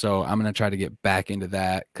anymore. So I'm going to try to get back into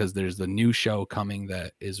that because there's the new show coming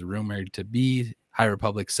that is rumored to be High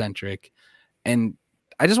Republic centric. And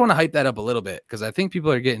I just want to hype that up a little bit because I think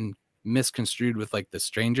people are getting misconstrued with like the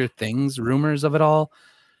Stranger Things rumors of it all.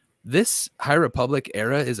 This High Republic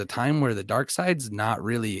era is a time where the dark side's not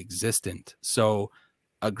really existent. So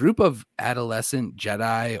a group of adolescent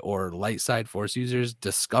Jedi or light side Force users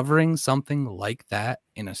discovering something like that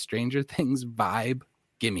in a Stranger Things vibe,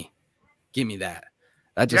 give me that.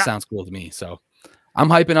 That just sounds cool to me. So I'm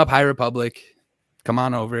hyping up High Republic. Come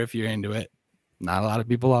on over if you're into it. Not a lot of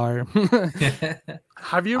people are.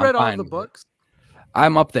 Have you read all the books?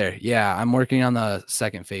 I'm up there. Yeah, I'm working on the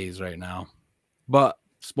second phase right now. But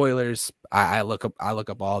spoilers, I look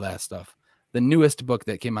up all that stuff. The newest book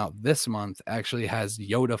that came out this month actually has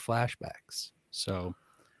Yoda flashbacks. So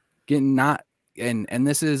and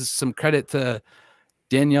this is some credit to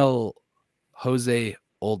Daniel Jose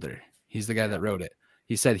Older. He's the guy that wrote it.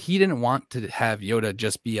 He said he didn't want to have Yoda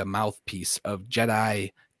just be a mouthpiece of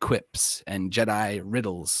Jedi quips and Jedi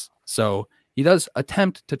riddles. So he does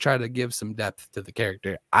attempt to try to give some depth to the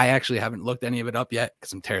character. I actually haven't looked any of it up yet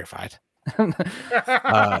because I'm terrified.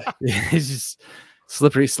 It's just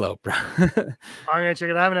slippery slope, bro. I'm gonna check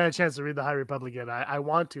it. I haven't had a chance to read the High Republic yet. I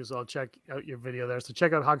want to, so I'll check out your video there. So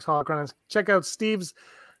check out Hawks Holocrons. Check out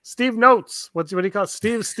Steve Notes. What do you call it?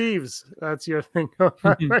 Steve's? That's your thing.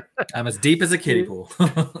 I'm as deep as a kiddie pool.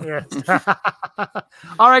 Yes.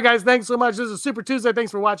 All right, guys. Thanks so much. This is Super Tuesday.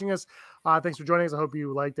 Thanks for watching us. Thanks for joining us. I hope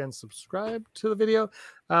you liked and subscribed to the video.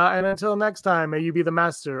 And until next time, may you be the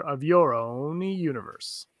master of your own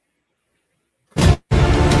universe.